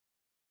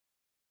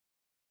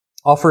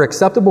 Offer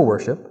acceptable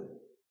worship,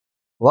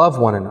 love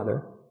one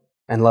another,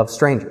 and love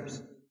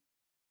strangers.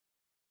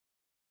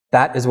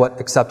 That is what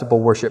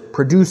acceptable worship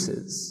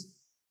produces.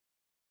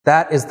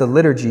 That is the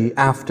liturgy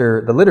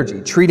after the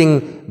liturgy,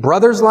 treating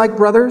brothers like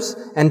brothers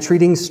and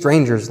treating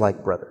strangers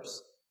like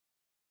brothers.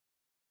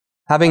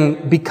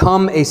 Having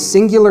become a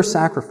singular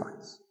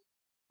sacrifice,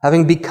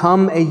 having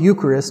become a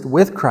Eucharist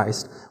with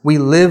Christ, we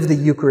live the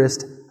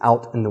Eucharist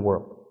out in the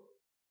world.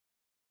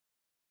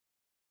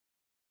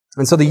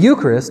 And so the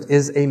Eucharist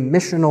is a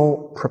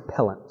missional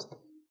propellant.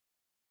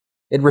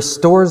 It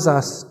restores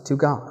us to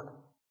God.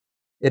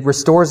 It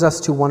restores us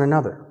to one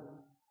another.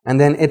 And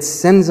then it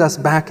sends us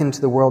back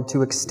into the world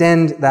to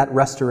extend that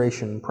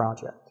restoration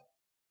project.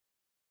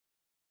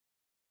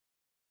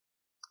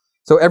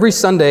 So every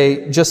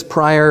Sunday, just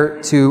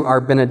prior to our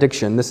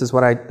benediction, this is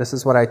what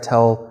I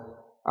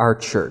tell our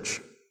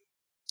church.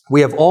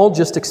 We have all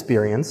just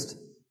experienced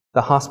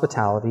the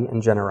hospitality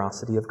and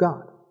generosity of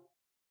God.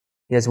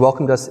 He has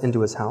welcomed us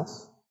into His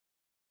house.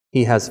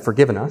 He has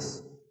forgiven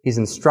us. He's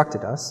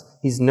instructed us.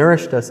 He's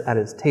nourished us at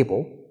His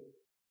table.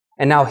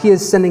 And now He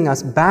is sending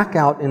us back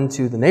out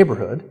into the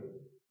neighborhood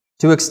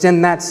to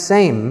extend that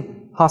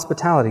same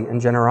hospitality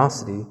and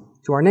generosity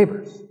to our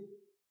neighbors.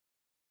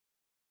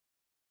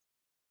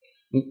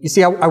 You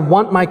see, I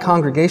want my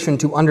congregation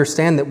to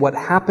understand that what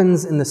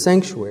happens in the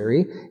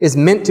sanctuary is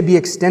meant to be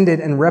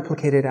extended and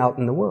replicated out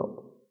in the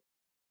world.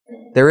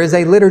 There is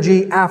a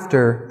liturgy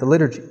after the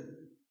liturgy.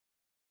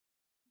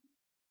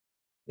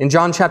 In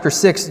John chapter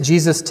 6,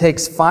 Jesus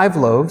takes 5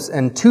 loaves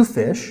and 2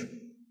 fish,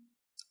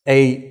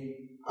 a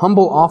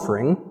humble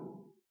offering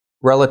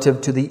relative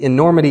to the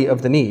enormity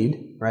of the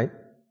need, right?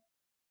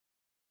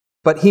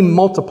 But He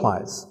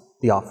multiplies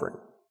the offering.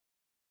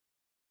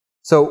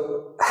 So,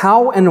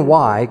 how and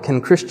why can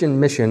Christian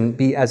mission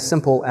be as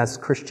simple as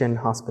Christian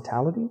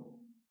hospitality?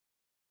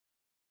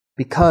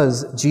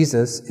 Because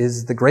Jesus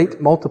is the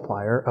great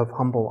multiplier of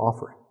humble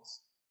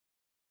offerings.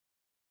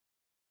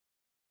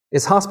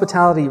 Is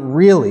hospitality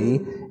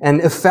really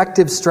an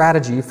effective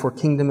strategy for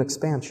kingdom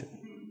expansion?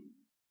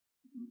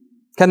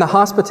 Can the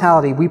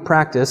hospitality we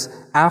practice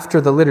after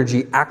the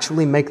liturgy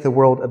actually make the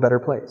world a better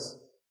place?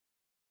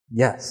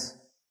 Yes.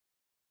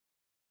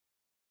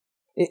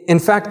 In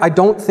fact, I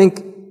don't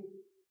think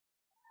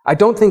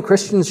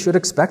Christians should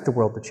expect the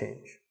world to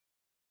change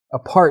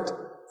apart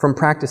from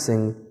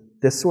practicing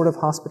this sort of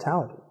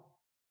hospitality.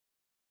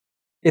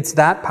 It's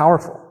that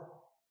powerful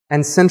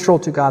and central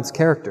to God's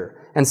character,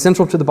 and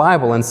central to the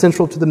Bible, and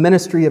central to the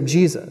ministry of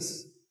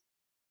Jesus.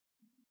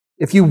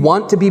 If you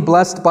want to be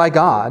blessed by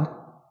God,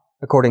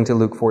 according to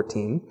Luke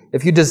 14,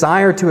 if you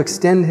desire to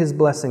extend His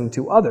blessing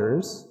to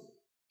others,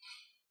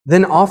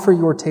 then offer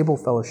your table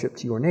fellowship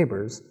to your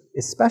neighbors,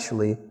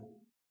 especially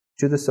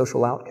to the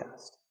social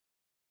outcast.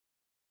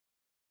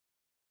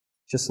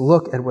 Just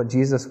look at what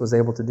Jesus was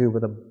able to do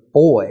with a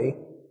boy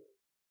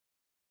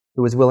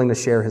who was willing to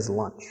share his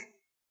lunch.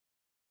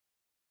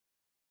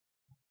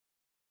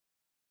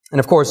 And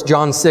of course,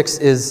 John 6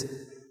 is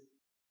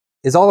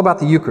all about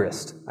the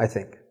Eucharist, I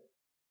think.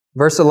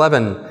 Verse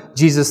 11,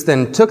 Jesus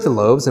then took the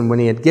loaves, and when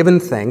He had given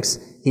thanks,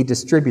 He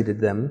distributed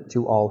them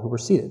to all who were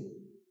seated.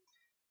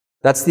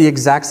 That's the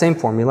exact same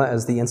formula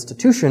as the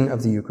institution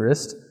of the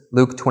Eucharist,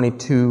 Luke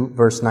 22,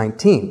 verse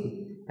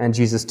 19. And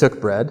Jesus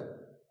took bread,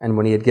 and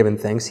when He had given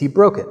thanks, He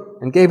broke it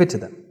and gave it to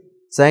them,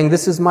 saying,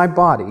 "This is my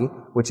body,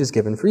 which is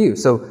given for you."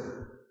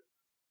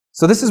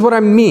 So this is what I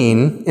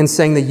mean in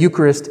saying the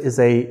Eucharist is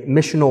a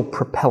missional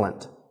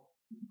propellant.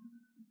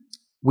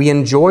 We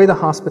enjoy the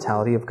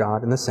hospitality of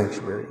God in the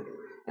sanctuary,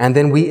 and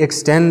then we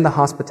extend the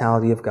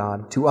hospitality of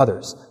God to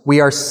others. We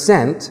are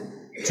sent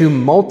to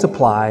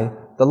multiply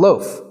the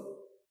loaf.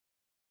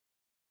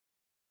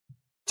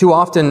 Too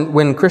often,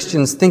 when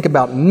Christians think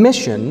about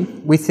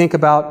mission, we think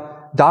about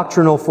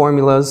doctrinal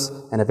formulas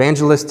and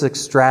evangelistic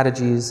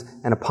strategies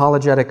and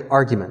apologetic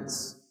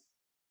arguments.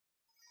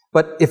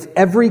 But if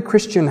every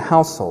Christian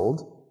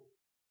household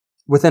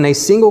within a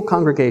single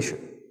congregation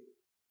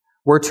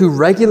were to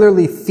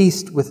regularly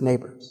feast with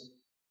neighbors,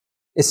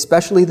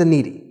 especially the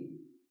needy,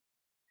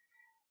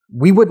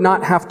 we would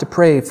not have to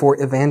pray for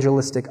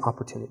evangelistic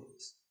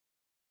opportunities.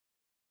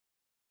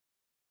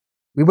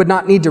 We would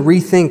not need to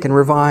rethink and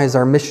revise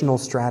our missional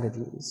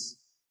strategies.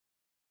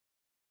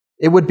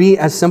 It would be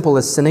as simple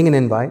as sending an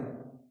invite,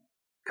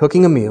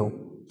 cooking a meal,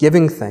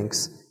 giving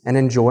thanks, and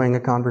enjoying a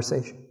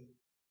conversation.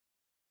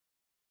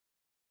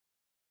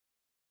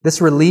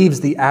 This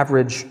relieves the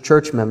average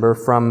church member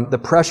from the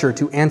pressure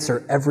to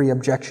answer every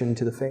objection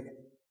to the faith.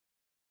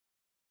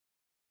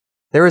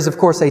 There is, of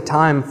course, a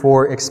time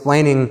for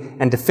explaining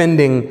and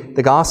defending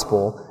the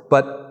gospel,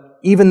 but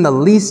even the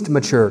least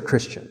mature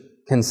Christian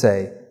can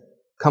say,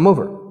 "Come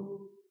over.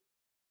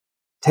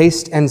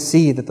 Taste and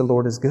see that the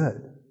Lord is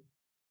good.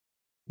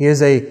 He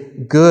is a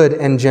good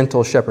and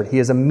gentle shepherd. He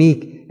is a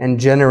meek and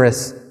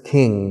generous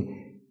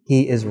king.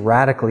 He is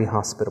radically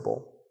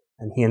hospitable,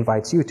 and He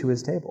invites you to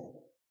His table."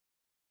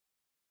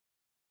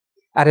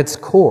 At its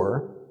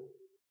core,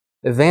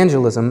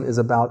 evangelism is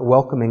about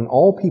welcoming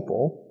all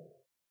people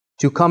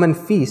to come and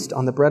feast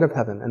on the bread of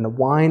heaven and the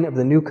wine of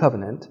the new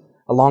covenant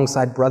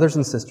alongside brothers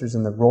and sisters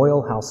in the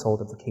royal household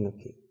of the King of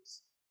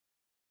Kings.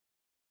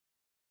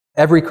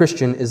 Every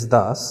Christian is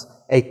thus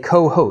a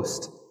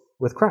co-host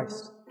with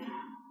Christ.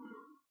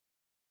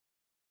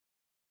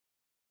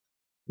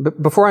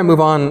 Before I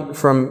move on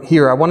from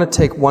here, I want to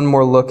take one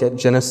more look at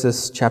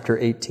Genesis chapter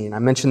 18. I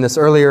mentioned this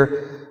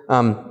earlier.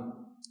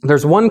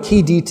 There's one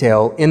key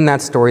detail in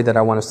that story that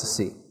I want us to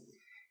see.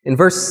 In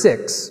verse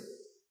 6,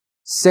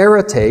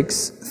 Sarah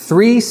takes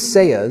 3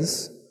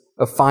 seahs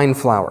of fine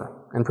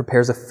flour and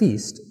prepares a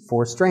feast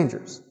for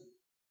strangers.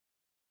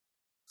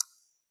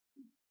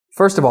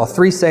 First of all,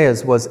 3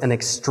 seahs was an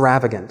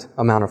extravagant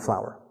amount of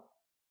flour.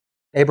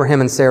 Abraham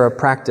and Sarah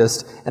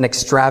practiced an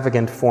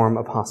extravagant form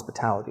of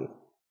hospitality.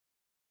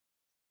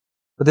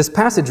 But this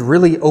passage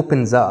really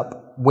opens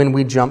up when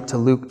we jump to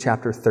Luke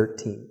chapter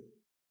 13.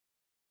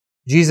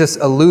 Jesus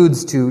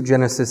alludes to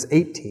Genesis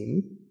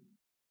 18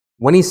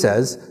 when he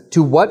says,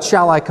 "To what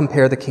shall I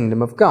compare the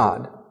kingdom of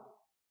God?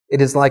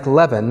 It is like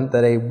leaven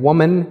that a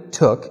woman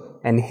took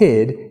and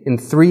hid in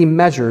 3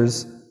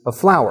 measures of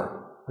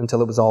flour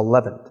until it was all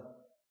leavened."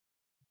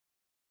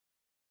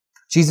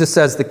 Jesus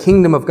says the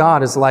kingdom of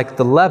God is like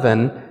the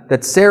leaven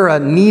that Sarah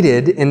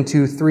kneaded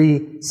into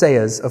 3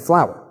 seahs of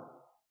flour.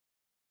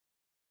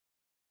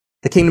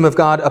 The kingdom of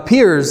God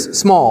appears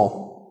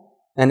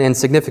small and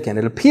insignificant.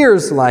 It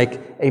appears like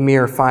a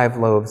mere 5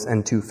 loaves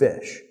and 2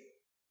 fish.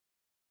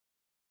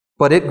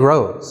 But it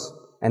grows,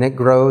 and it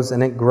grows,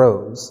 and it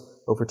grows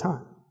over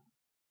time.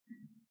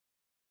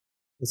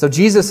 And so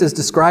Jesus is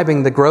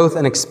describing the growth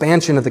and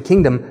expansion of the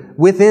kingdom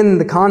within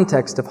the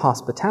context of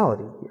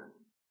hospitality here.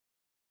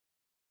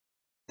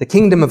 The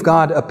kingdom of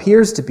God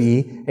appears to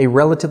be a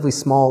relatively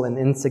small and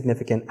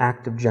insignificant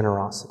act of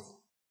generosity,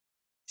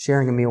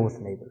 sharing a meal with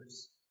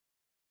neighbors.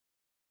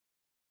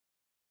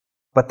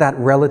 But that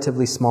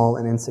relatively small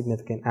and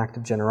insignificant act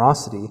of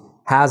generosity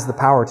has the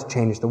power to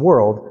change the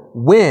world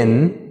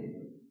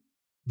when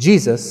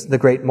Jesus, the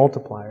great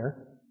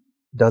multiplier,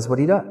 does what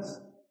he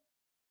does.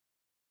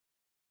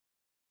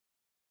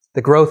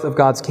 The growth of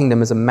God's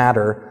kingdom is a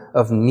matter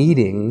of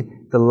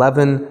kneading the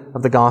leaven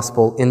of the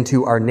gospel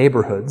into our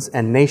neighborhoods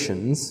and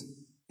nations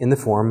in the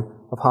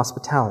form of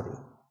hospitality.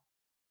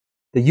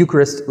 The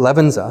Eucharist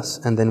leavens us,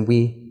 and then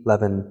we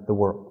leaven the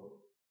world.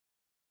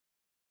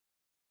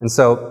 And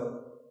so,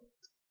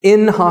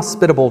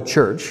 inhospitable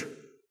church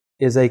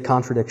is a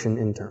contradiction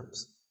in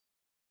terms.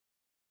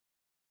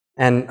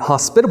 And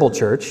hospitable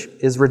church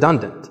is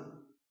redundant.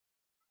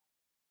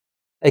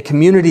 A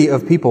community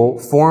of people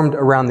formed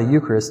around the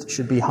Eucharist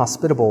should be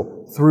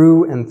hospitable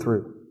through and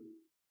through.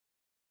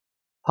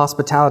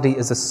 Hospitality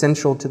is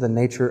essential to the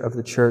nature of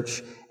the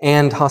church,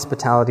 and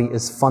hospitality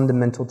is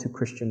fundamental to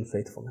Christian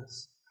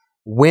faithfulness.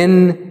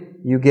 When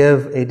you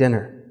give a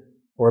dinner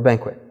or a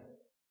banquet,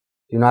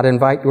 do not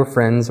invite your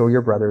friends or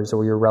your brothers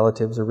or your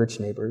relatives or rich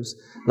neighbors,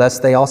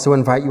 lest they also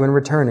invite you in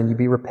return and you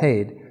be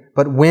repaid.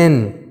 But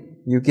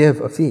when you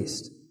give a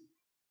feast,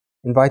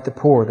 invite the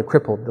poor, the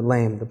crippled, the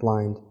lame, the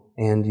blind,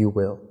 and you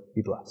will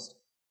be blessed.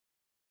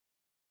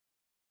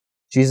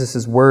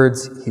 Jesus'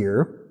 words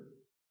here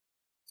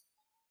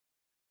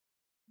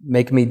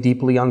make me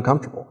deeply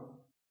uncomfortable.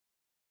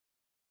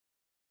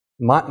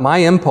 My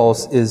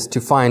impulse is to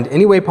find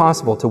any way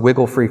possible to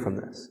wiggle free from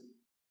this.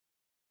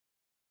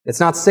 It's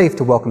not safe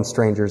to welcome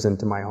strangers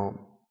into my home.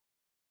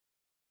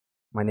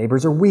 My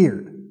neighbors are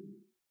weird,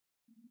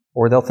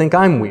 or they'll think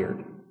I'm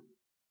weird.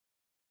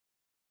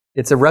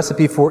 It's a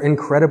recipe for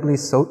incredibly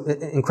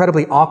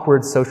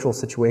awkward social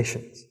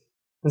situations,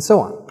 and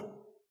so on.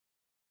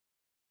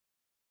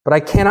 But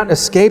I cannot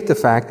escape the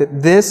fact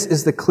that this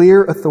is the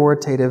clear,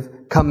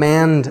 authoritative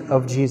command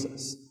of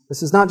Jesus.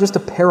 This is not just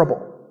a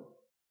parable.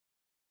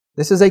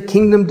 This is a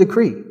kingdom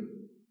decree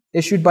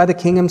issued by the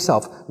king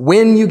himself.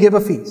 When you give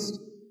a feast,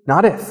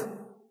 not if.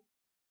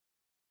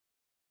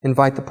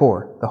 Invite the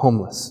poor, the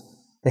homeless,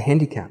 the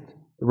handicapped,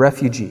 the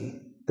refugee,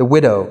 the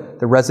widow,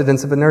 the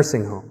residents of a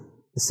nursing home,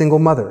 the single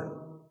mother,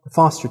 the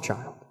foster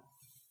child.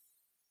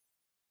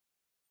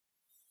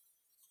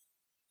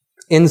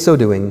 In so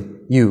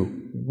doing,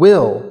 you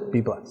will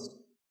be blessed.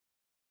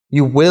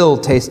 You will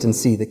taste and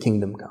see the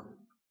kingdom come.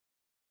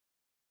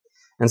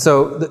 And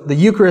so the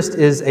Eucharist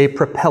is a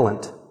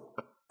propellant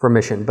for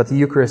mission, but the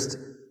Eucharist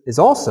is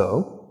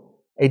also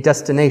a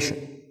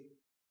destination.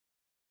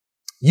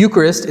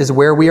 Eucharist is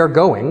where we are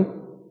going,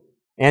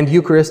 and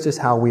Eucharist is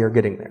how we are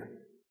getting there.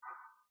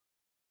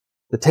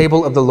 The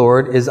table of the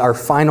Lord is our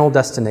final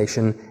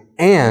destination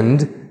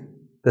and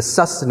the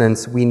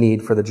sustenance we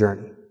need for the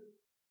journey.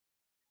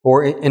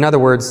 Or, in other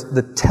words,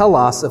 the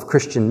telos of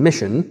Christian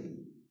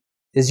mission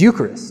is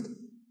Eucharist,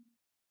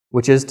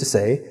 which is to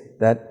say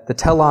that the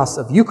telos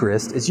of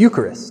Eucharist is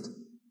Eucharist.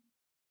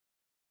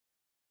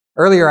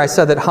 Earlier I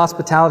said that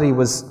hospitality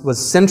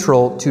was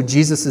central to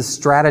Jesus'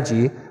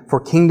 strategy for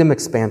kingdom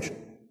expansion.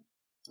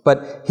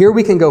 But here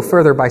we can go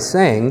further by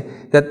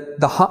saying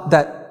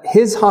that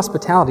his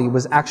hospitality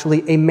was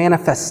actually a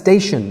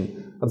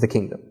manifestation of the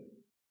kingdom.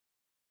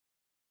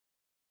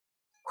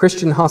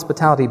 Christian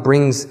hospitality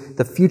brings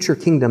the future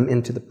kingdom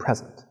into the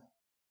present.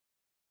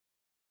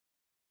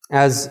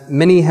 As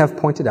many have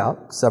pointed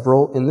out,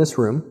 several in this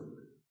room,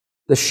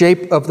 the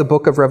shape of the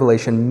book of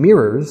Revelation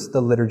mirrors the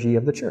liturgy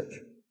of the church.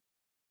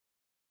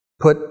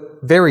 Put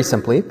very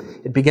simply,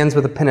 it begins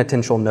with a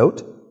penitential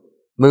note,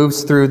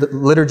 moves through the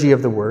liturgy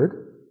of the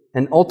word,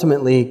 and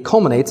ultimately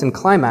culminates and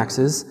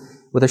climaxes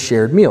with a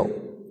shared meal.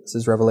 This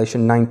is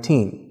Revelation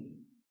 19.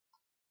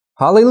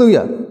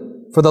 Hallelujah!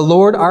 For the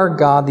Lord our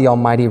God, the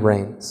Almighty,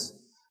 reigns.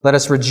 Let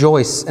us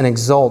rejoice and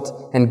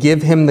exult and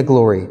give him the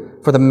glory,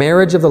 for the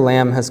marriage of the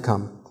Lamb has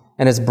come,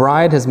 and his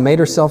bride has made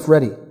herself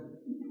ready.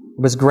 It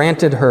was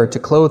granted her to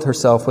clothe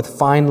herself with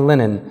fine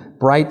linen,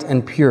 bright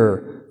and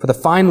pure, for the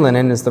fine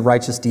linen is the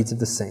righteous deeds of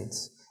the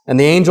saints. And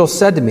the angel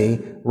said to me,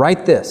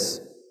 write this,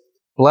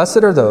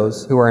 blessed are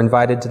those who are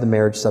invited to the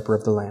marriage supper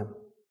of the Lamb.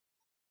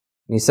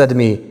 And he said to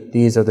me,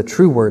 these are the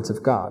true words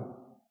of God.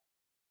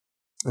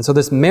 And so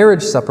this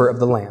marriage supper of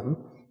the Lamb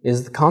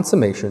is the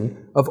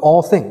consummation of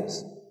all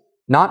things,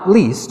 not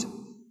least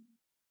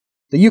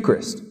the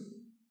Eucharist.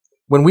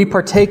 When we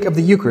partake of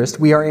the Eucharist,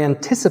 we are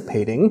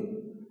anticipating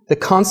the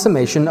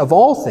consummation of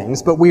all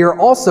things, but we are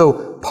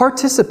also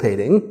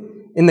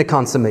participating in the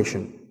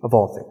consummation of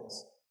all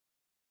things.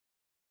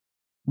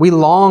 We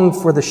long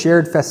for the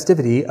shared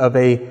festivity of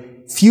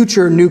a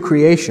future new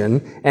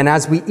creation, and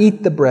as we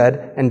eat the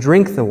bread and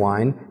drink the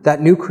wine,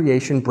 that new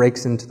creation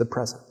breaks into the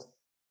present.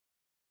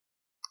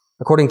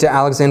 According to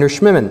Alexander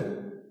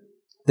Schmemann,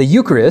 the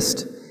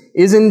Eucharist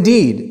is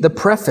indeed the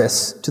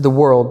preface to the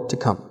world to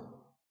come,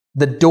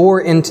 the door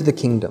into the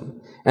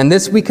kingdom. And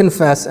this we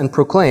confess and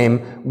proclaim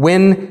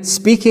when,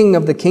 speaking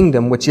of the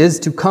kingdom which is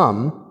to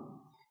come,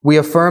 we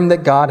affirm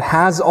that God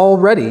has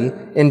already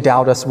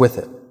endowed us with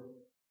it.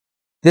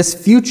 This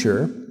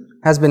future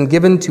has been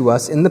given to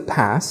us in the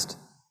past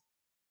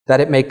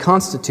that it may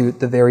constitute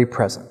the very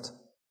present,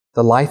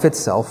 the life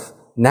itself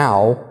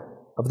now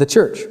of the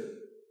church.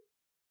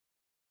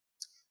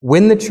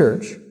 When the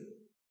church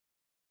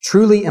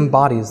truly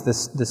embodies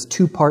this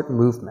two-part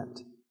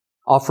movement,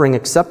 offering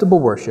acceptable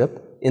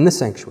worship in the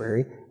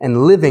sanctuary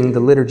and living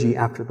the liturgy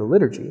after the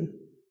liturgy,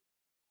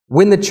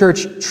 when the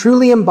church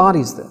truly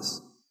embodies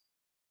this,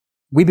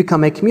 we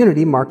become a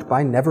community marked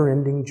by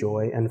never-ending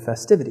joy and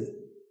festivity.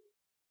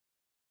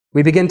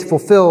 We begin to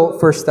fulfill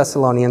 1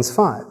 Thessalonians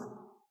 5.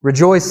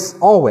 Rejoice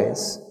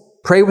always,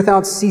 pray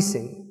without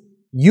ceasing,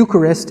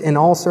 Eucharist in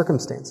all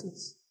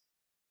circumstances.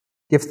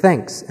 Give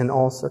thanks in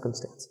all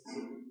circumstances.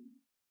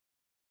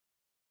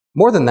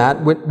 More than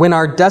that, when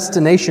our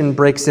destination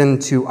breaks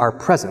into our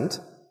present,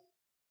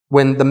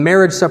 when the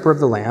marriage supper of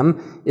the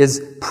Lamb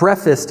is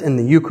prefaced in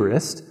the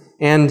Eucharist,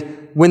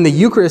 and when the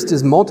Eucharist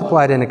is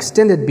multiplied and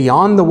extended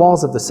beyond the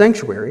walls of the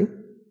sanctuary,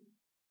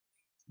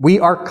 we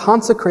are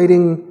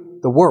consecrating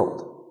the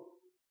world.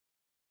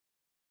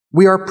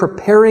 We are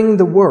preparing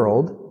the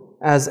world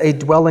as a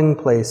dwelling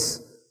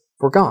place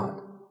for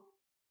God.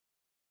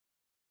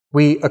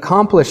 We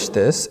accomplish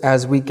this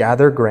as we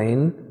gather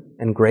grain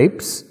and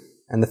grapes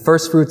and the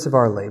first fruits of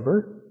our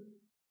labor,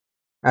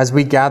 as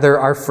we gather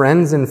our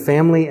friends and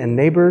family and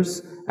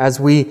neighbors, as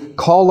we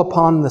call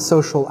upon the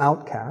social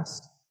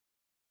outcast.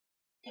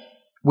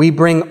 We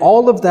bring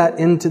all of that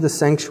into the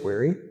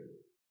sanctuary,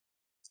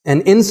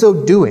 and in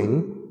so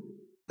doing,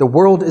 the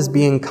world is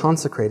being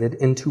consecrated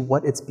into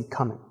what it's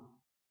becoming.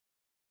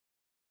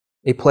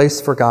 A place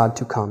for God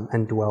to come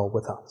and dwell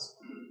with us.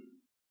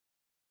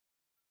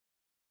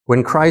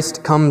 When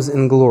Christ comes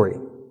in glory,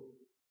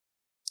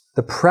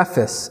 the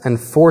preface and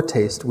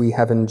foretaste we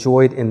have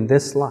enjoyed in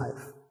this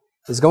life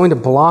is going to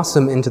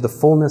blossom into the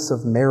fullness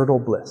of marital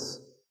bliss.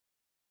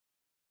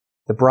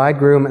 The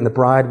bridegroom and the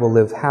bride will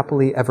live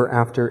happily ever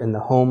after in the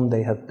home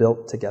they have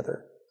built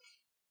together.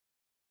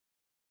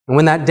 And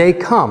when that day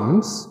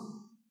comes,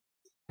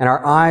 and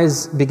our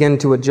eyes begin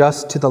to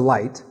adjust to the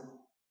light,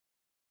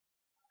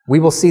 we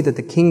will see that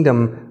the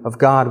kingdom of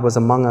God was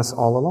among us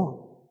all along.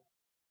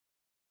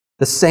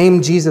 The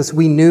same Jesus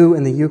we knew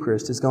in the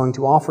Eucharist is going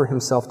to offer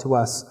himself to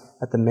us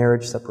at the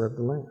marriage supper of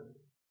the Lamb.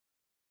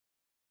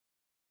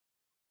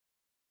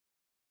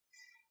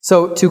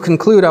 So to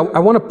conclude, I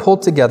want to pull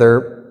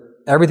together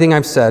everything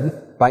I've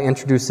said by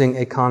introducing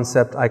a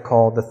concept I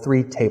call the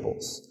three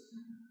tables.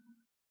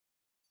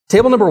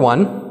 Table number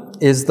one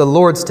is the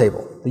Lord's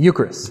table, the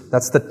Eucharist.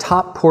 That's the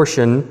top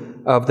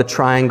portion of the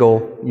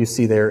triangle you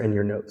see there in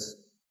your notes.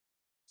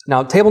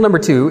 Now, table number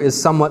two is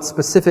somewhat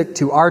specific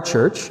to our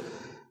church,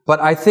 but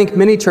I think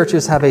many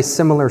churches have a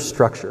similar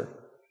structure.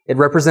 It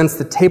represents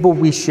the tables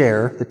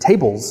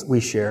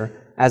we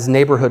share as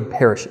neighborhood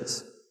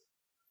parishes,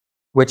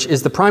 which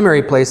is the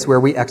primary place where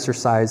we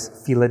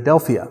exercise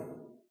Philadelphia,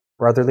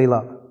 brotherly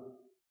love.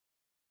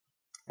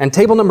 And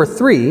table number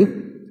three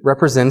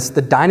represents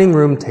the dining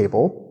room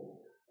table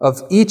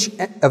of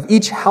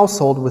each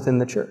household within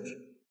the church.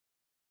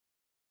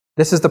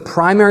 This is the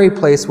primary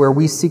place where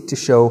we seek to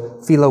show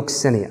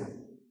philoxenia,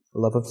 the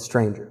love of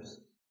strangers.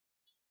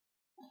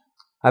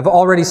 I've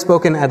already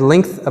spoken at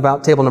length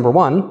about table number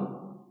one,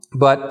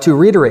 but to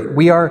reiterate,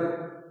 we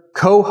are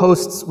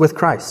co-hosts with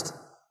Christ.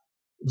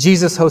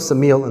 Jesus hosts a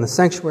meal in the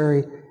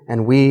sanctuary,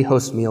 and we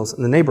host meals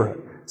in the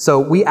neighborhood. So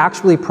we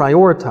actually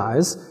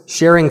prioritize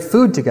sharing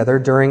food together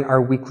during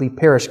our weekly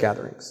parish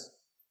gatherings.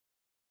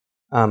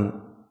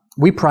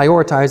 We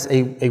prioritize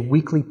a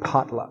weekly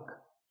potluck.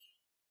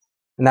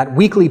 And that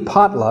weekly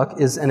potluck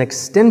is an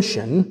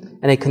extension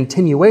and a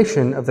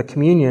continuation of the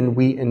communion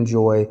we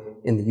enjoy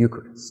in the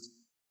Eucharist.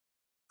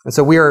 And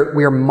so we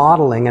are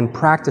modeling and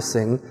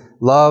practicing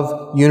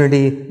love,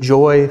 unity,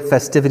 joy,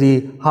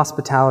 festivity,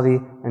 hospitality,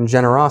 and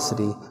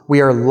generosity.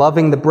 We are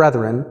loving the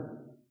brethren,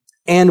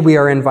 and we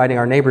are inviting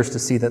our neighbors to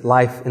see that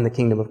life in the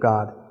kingdom of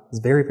God is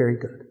very, very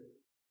good.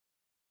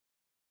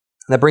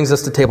 And that brings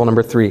us to table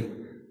number 3.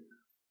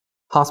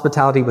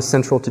 Hospitality was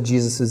central to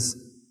Jesus'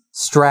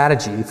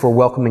 strategy for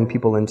welcoming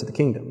people into the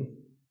kingdom.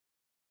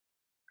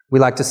 We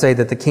like to say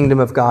that the kingdom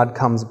of God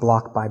comes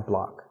block by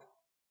block.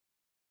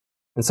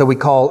 And so we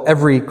call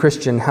every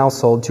Christian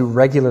household to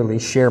regularly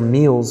share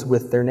meals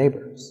with their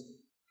neighbors.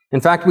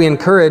 In fact, we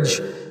encourage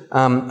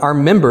our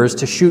members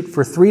to shoot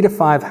for 3 to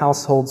 5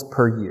 households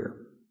per year,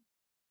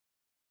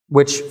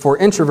 which for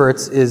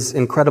introverts is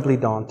incredibly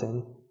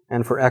daunting,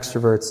 and for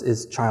extroverts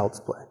is child's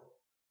play.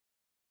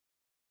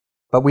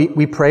 But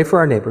we pray for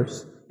our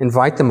neighbors,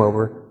 invite them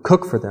over,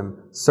 cook for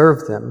them,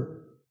 serve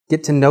them,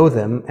 get to know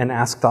them, and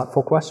ask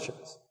thoughtful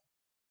questions.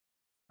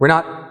 We're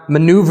not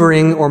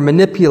maneuvering or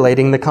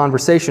manipulating the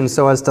conversation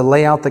so as to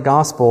lay out the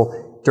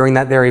gospel during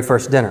that very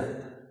first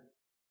dinner.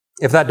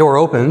 If that door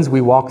opens, we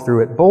walk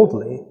through it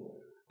boldly,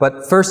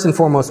 but first and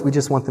foremost, we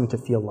just want them to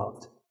feel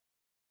loved.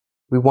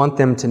 We want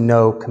them to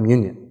know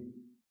communion.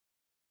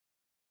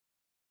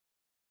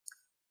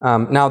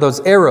 Now,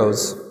 those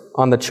arrows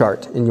on the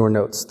chart in your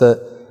notes,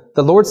 the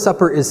Lord's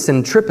Supper is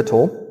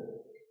centripetal.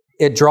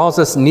 It draws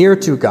us near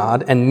to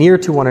God and near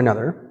to one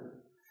another.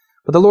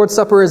 But the Lord's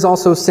Supper is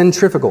also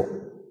centrifugal.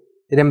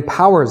 It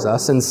empowers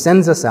us and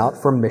sends us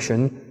out for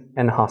mission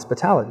and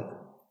hospitality.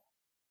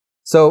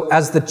 So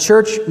as the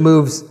church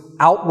moves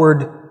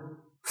outward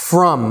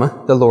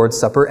from the Lord's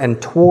Supper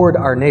and toward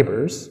our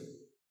neighbors,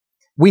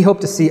 we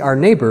hope to see our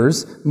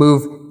neighbors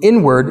move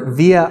inward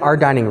via our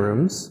dining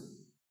rooms,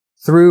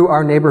 through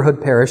our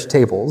neighborhood parish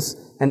tables,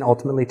 and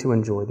ultimately to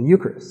enjoy the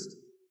Eucharist.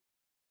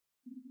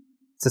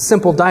 It's a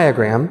simple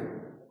diagram,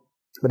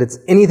 but it's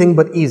anything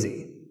but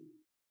easy.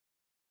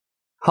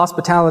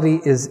 Hospitality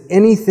is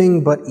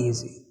anything but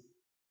easy.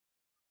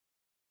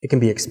 It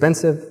can be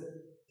expensive,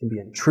 it can be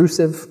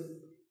intrusive,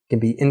 it can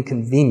be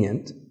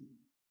inconvenient,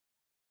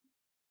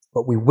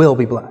 but we will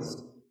be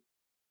blessed.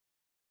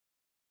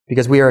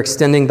 Because we are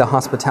extending the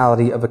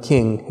hospitality of a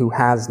king who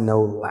has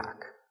no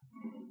lack.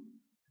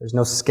 There's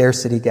no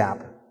scarcity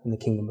gap in the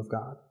kingdom of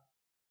God.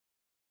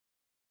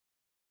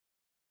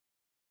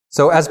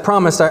 So as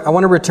promised, I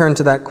want to return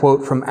to that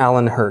quote from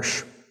Alan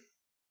Hirsch.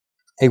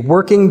 A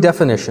working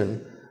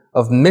definition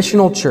of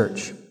missional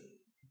church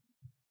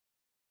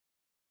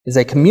is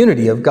a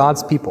community of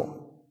God's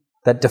people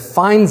that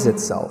defines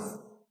itself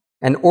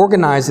and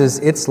organizes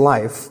its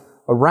life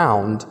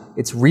around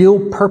its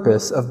real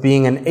purpose of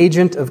being an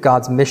agent of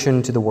God's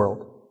mission to the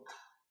world.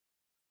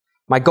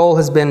 My goal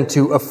has been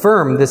to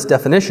affirm this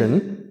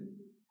definition,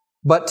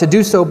 but to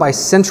do so by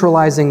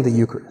centralizing the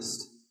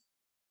Eucharist.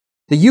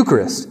 The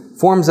Eucharist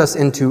forms us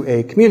into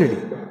a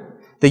community.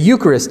 The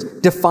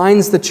Eucharist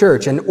defines the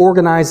church and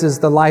organizes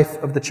the life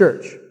of the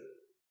church.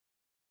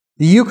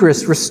 The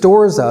Eucharist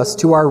restores us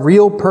to our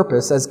real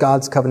purpose as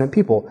God's covenant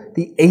people,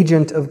 the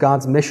agent of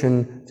God's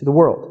mission to the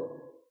world.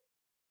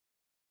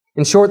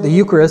 In short, the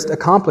Eucharist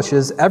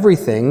accomplishes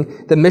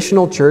everything the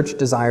missional church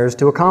desires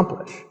to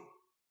accomplish.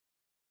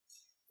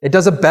 It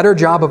does a better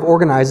job of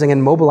organizing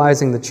and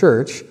mobilizing the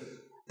church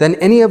than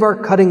any of our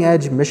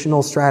cutting-edge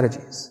missional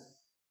strategies,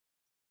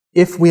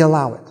 if we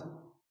allow it.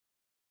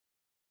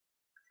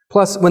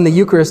 Plus, when the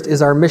Eucharist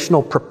is our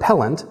missional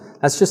propellant,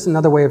 that's just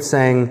another way of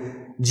saying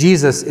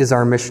Jesus is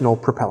our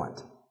missional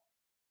propellant.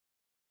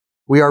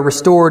 We are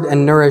restored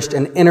and nourished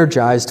and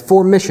energized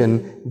for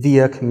mission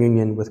via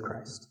communion with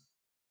Christ.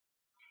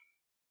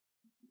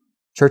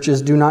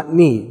 Churches do not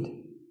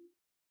need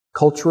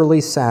culturally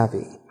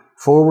savvy,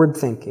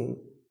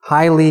 forward-thinking,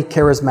 highly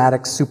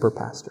charismatic super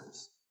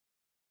pastors.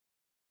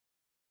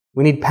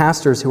 We need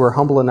pastors who are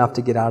humble enough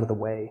to get out of the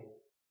way.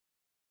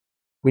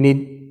 We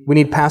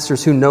need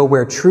pastors who know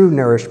where true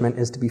nourishment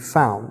is to be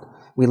found.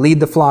 We lead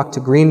the flock to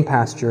green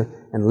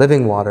pasture and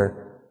living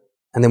water,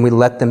 and then we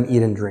let them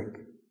eat and drink.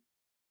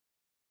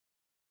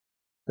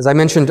 As I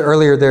mentioned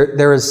earlier,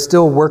 there is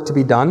still work to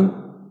be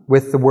done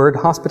with the word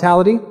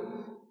hospitality.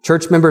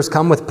 Church members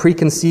come with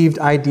preconceived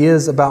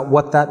ideas about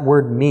what that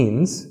word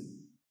means,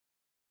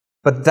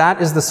 but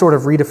that is the sort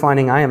of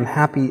redefining I am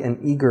happy and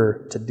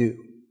eager to do.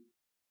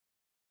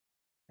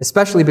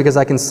 Especially because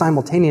I can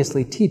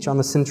simultaneously teach on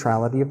the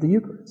centrality of the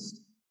Eucharist.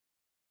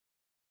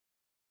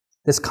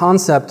 This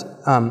concept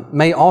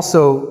may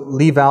also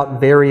leave out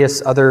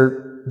various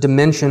other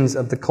dimensions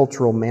of the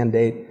cultural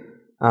mandate,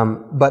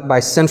 but by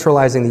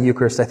centralizing the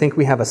Eucharist, I think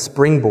we have a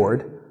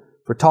springboard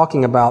for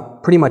talking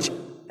about pretty much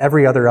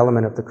every other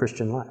element of the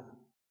Christian life.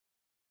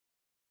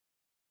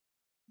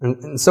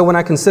 And so when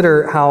I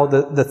consider how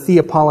the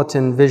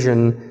Theopolitan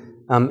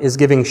vision is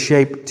giving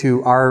shape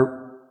to our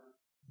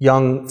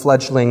young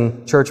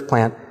fledgling church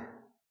plant,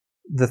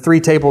 the 3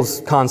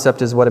 tables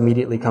concept is what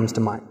immediately comes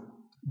to mind.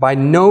 By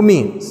no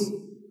means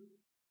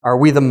are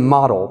we the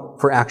model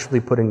for actually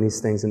putting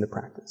these things into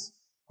practice.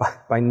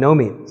 By no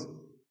means.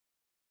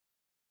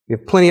 We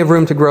have plenty of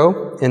room to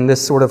grow in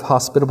this sort of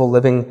hospitable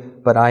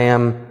living, but I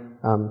am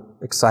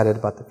excited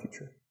about the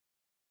future.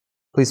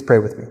 Please pray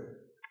with me.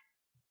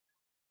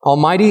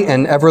 Almighty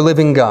and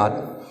ever-living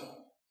God,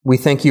 we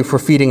thank you for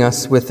feeding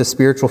us with the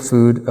spiritual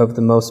food of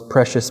the most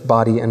precious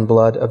body and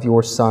blood of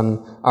your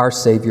Son, our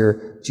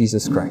Savior,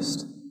 Jesus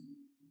Christ,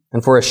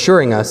 and for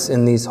assuring us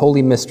in these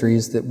holy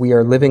mysteries that we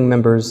are living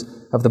members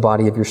of the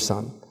body of your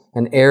Son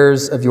and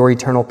heirs of your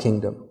eternal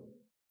kingdom.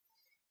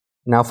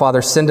 Now,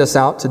 Father, send us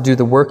out to do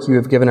the work you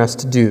have given us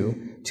to do,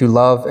 to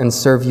love and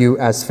serve you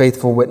as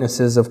faithful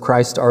witnesses of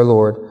Christ our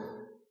Lord.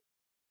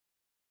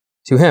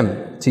 To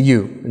him, to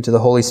you, and to the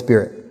Holy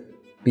Spirit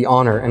be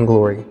honor and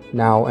glory,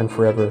 now and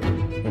forever.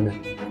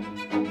 Amen.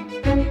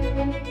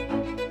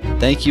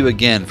 Thank you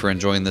again for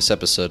enjoying this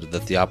episode of the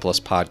Theopolis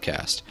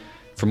Podcast.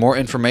 For more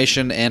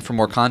information and for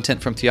more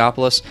content from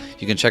Theopolis,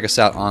 you can check us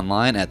out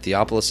online at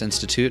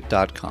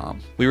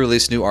theopolisinstitute.com. We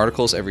release new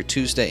articles every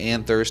Tuesday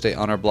and Thursday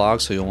on our blog,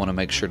 so you'll want to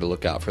make sure to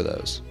look out for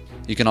those.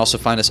 You can also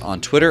find us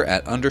on Twitter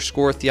at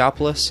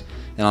 _Theopolis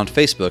and on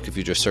Facebook if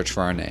you just search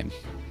for our name.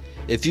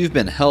 If you've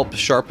been helped,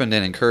 sharpened,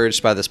 and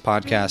encouraged by this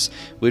podcast,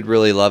 we'd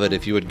really love it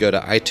if you would go to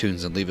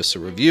iTunes and leave us a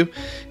review.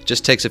 It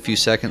just takes a few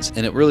seconds,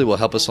 and it really will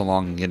help us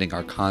along in getting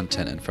our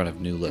content in front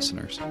of new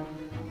listeners.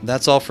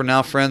 That's all for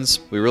now, friends.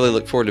 We really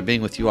look forward to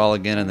being with you all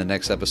again in the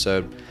next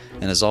episode.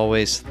 And as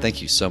always,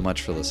 thank you so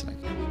much for listening.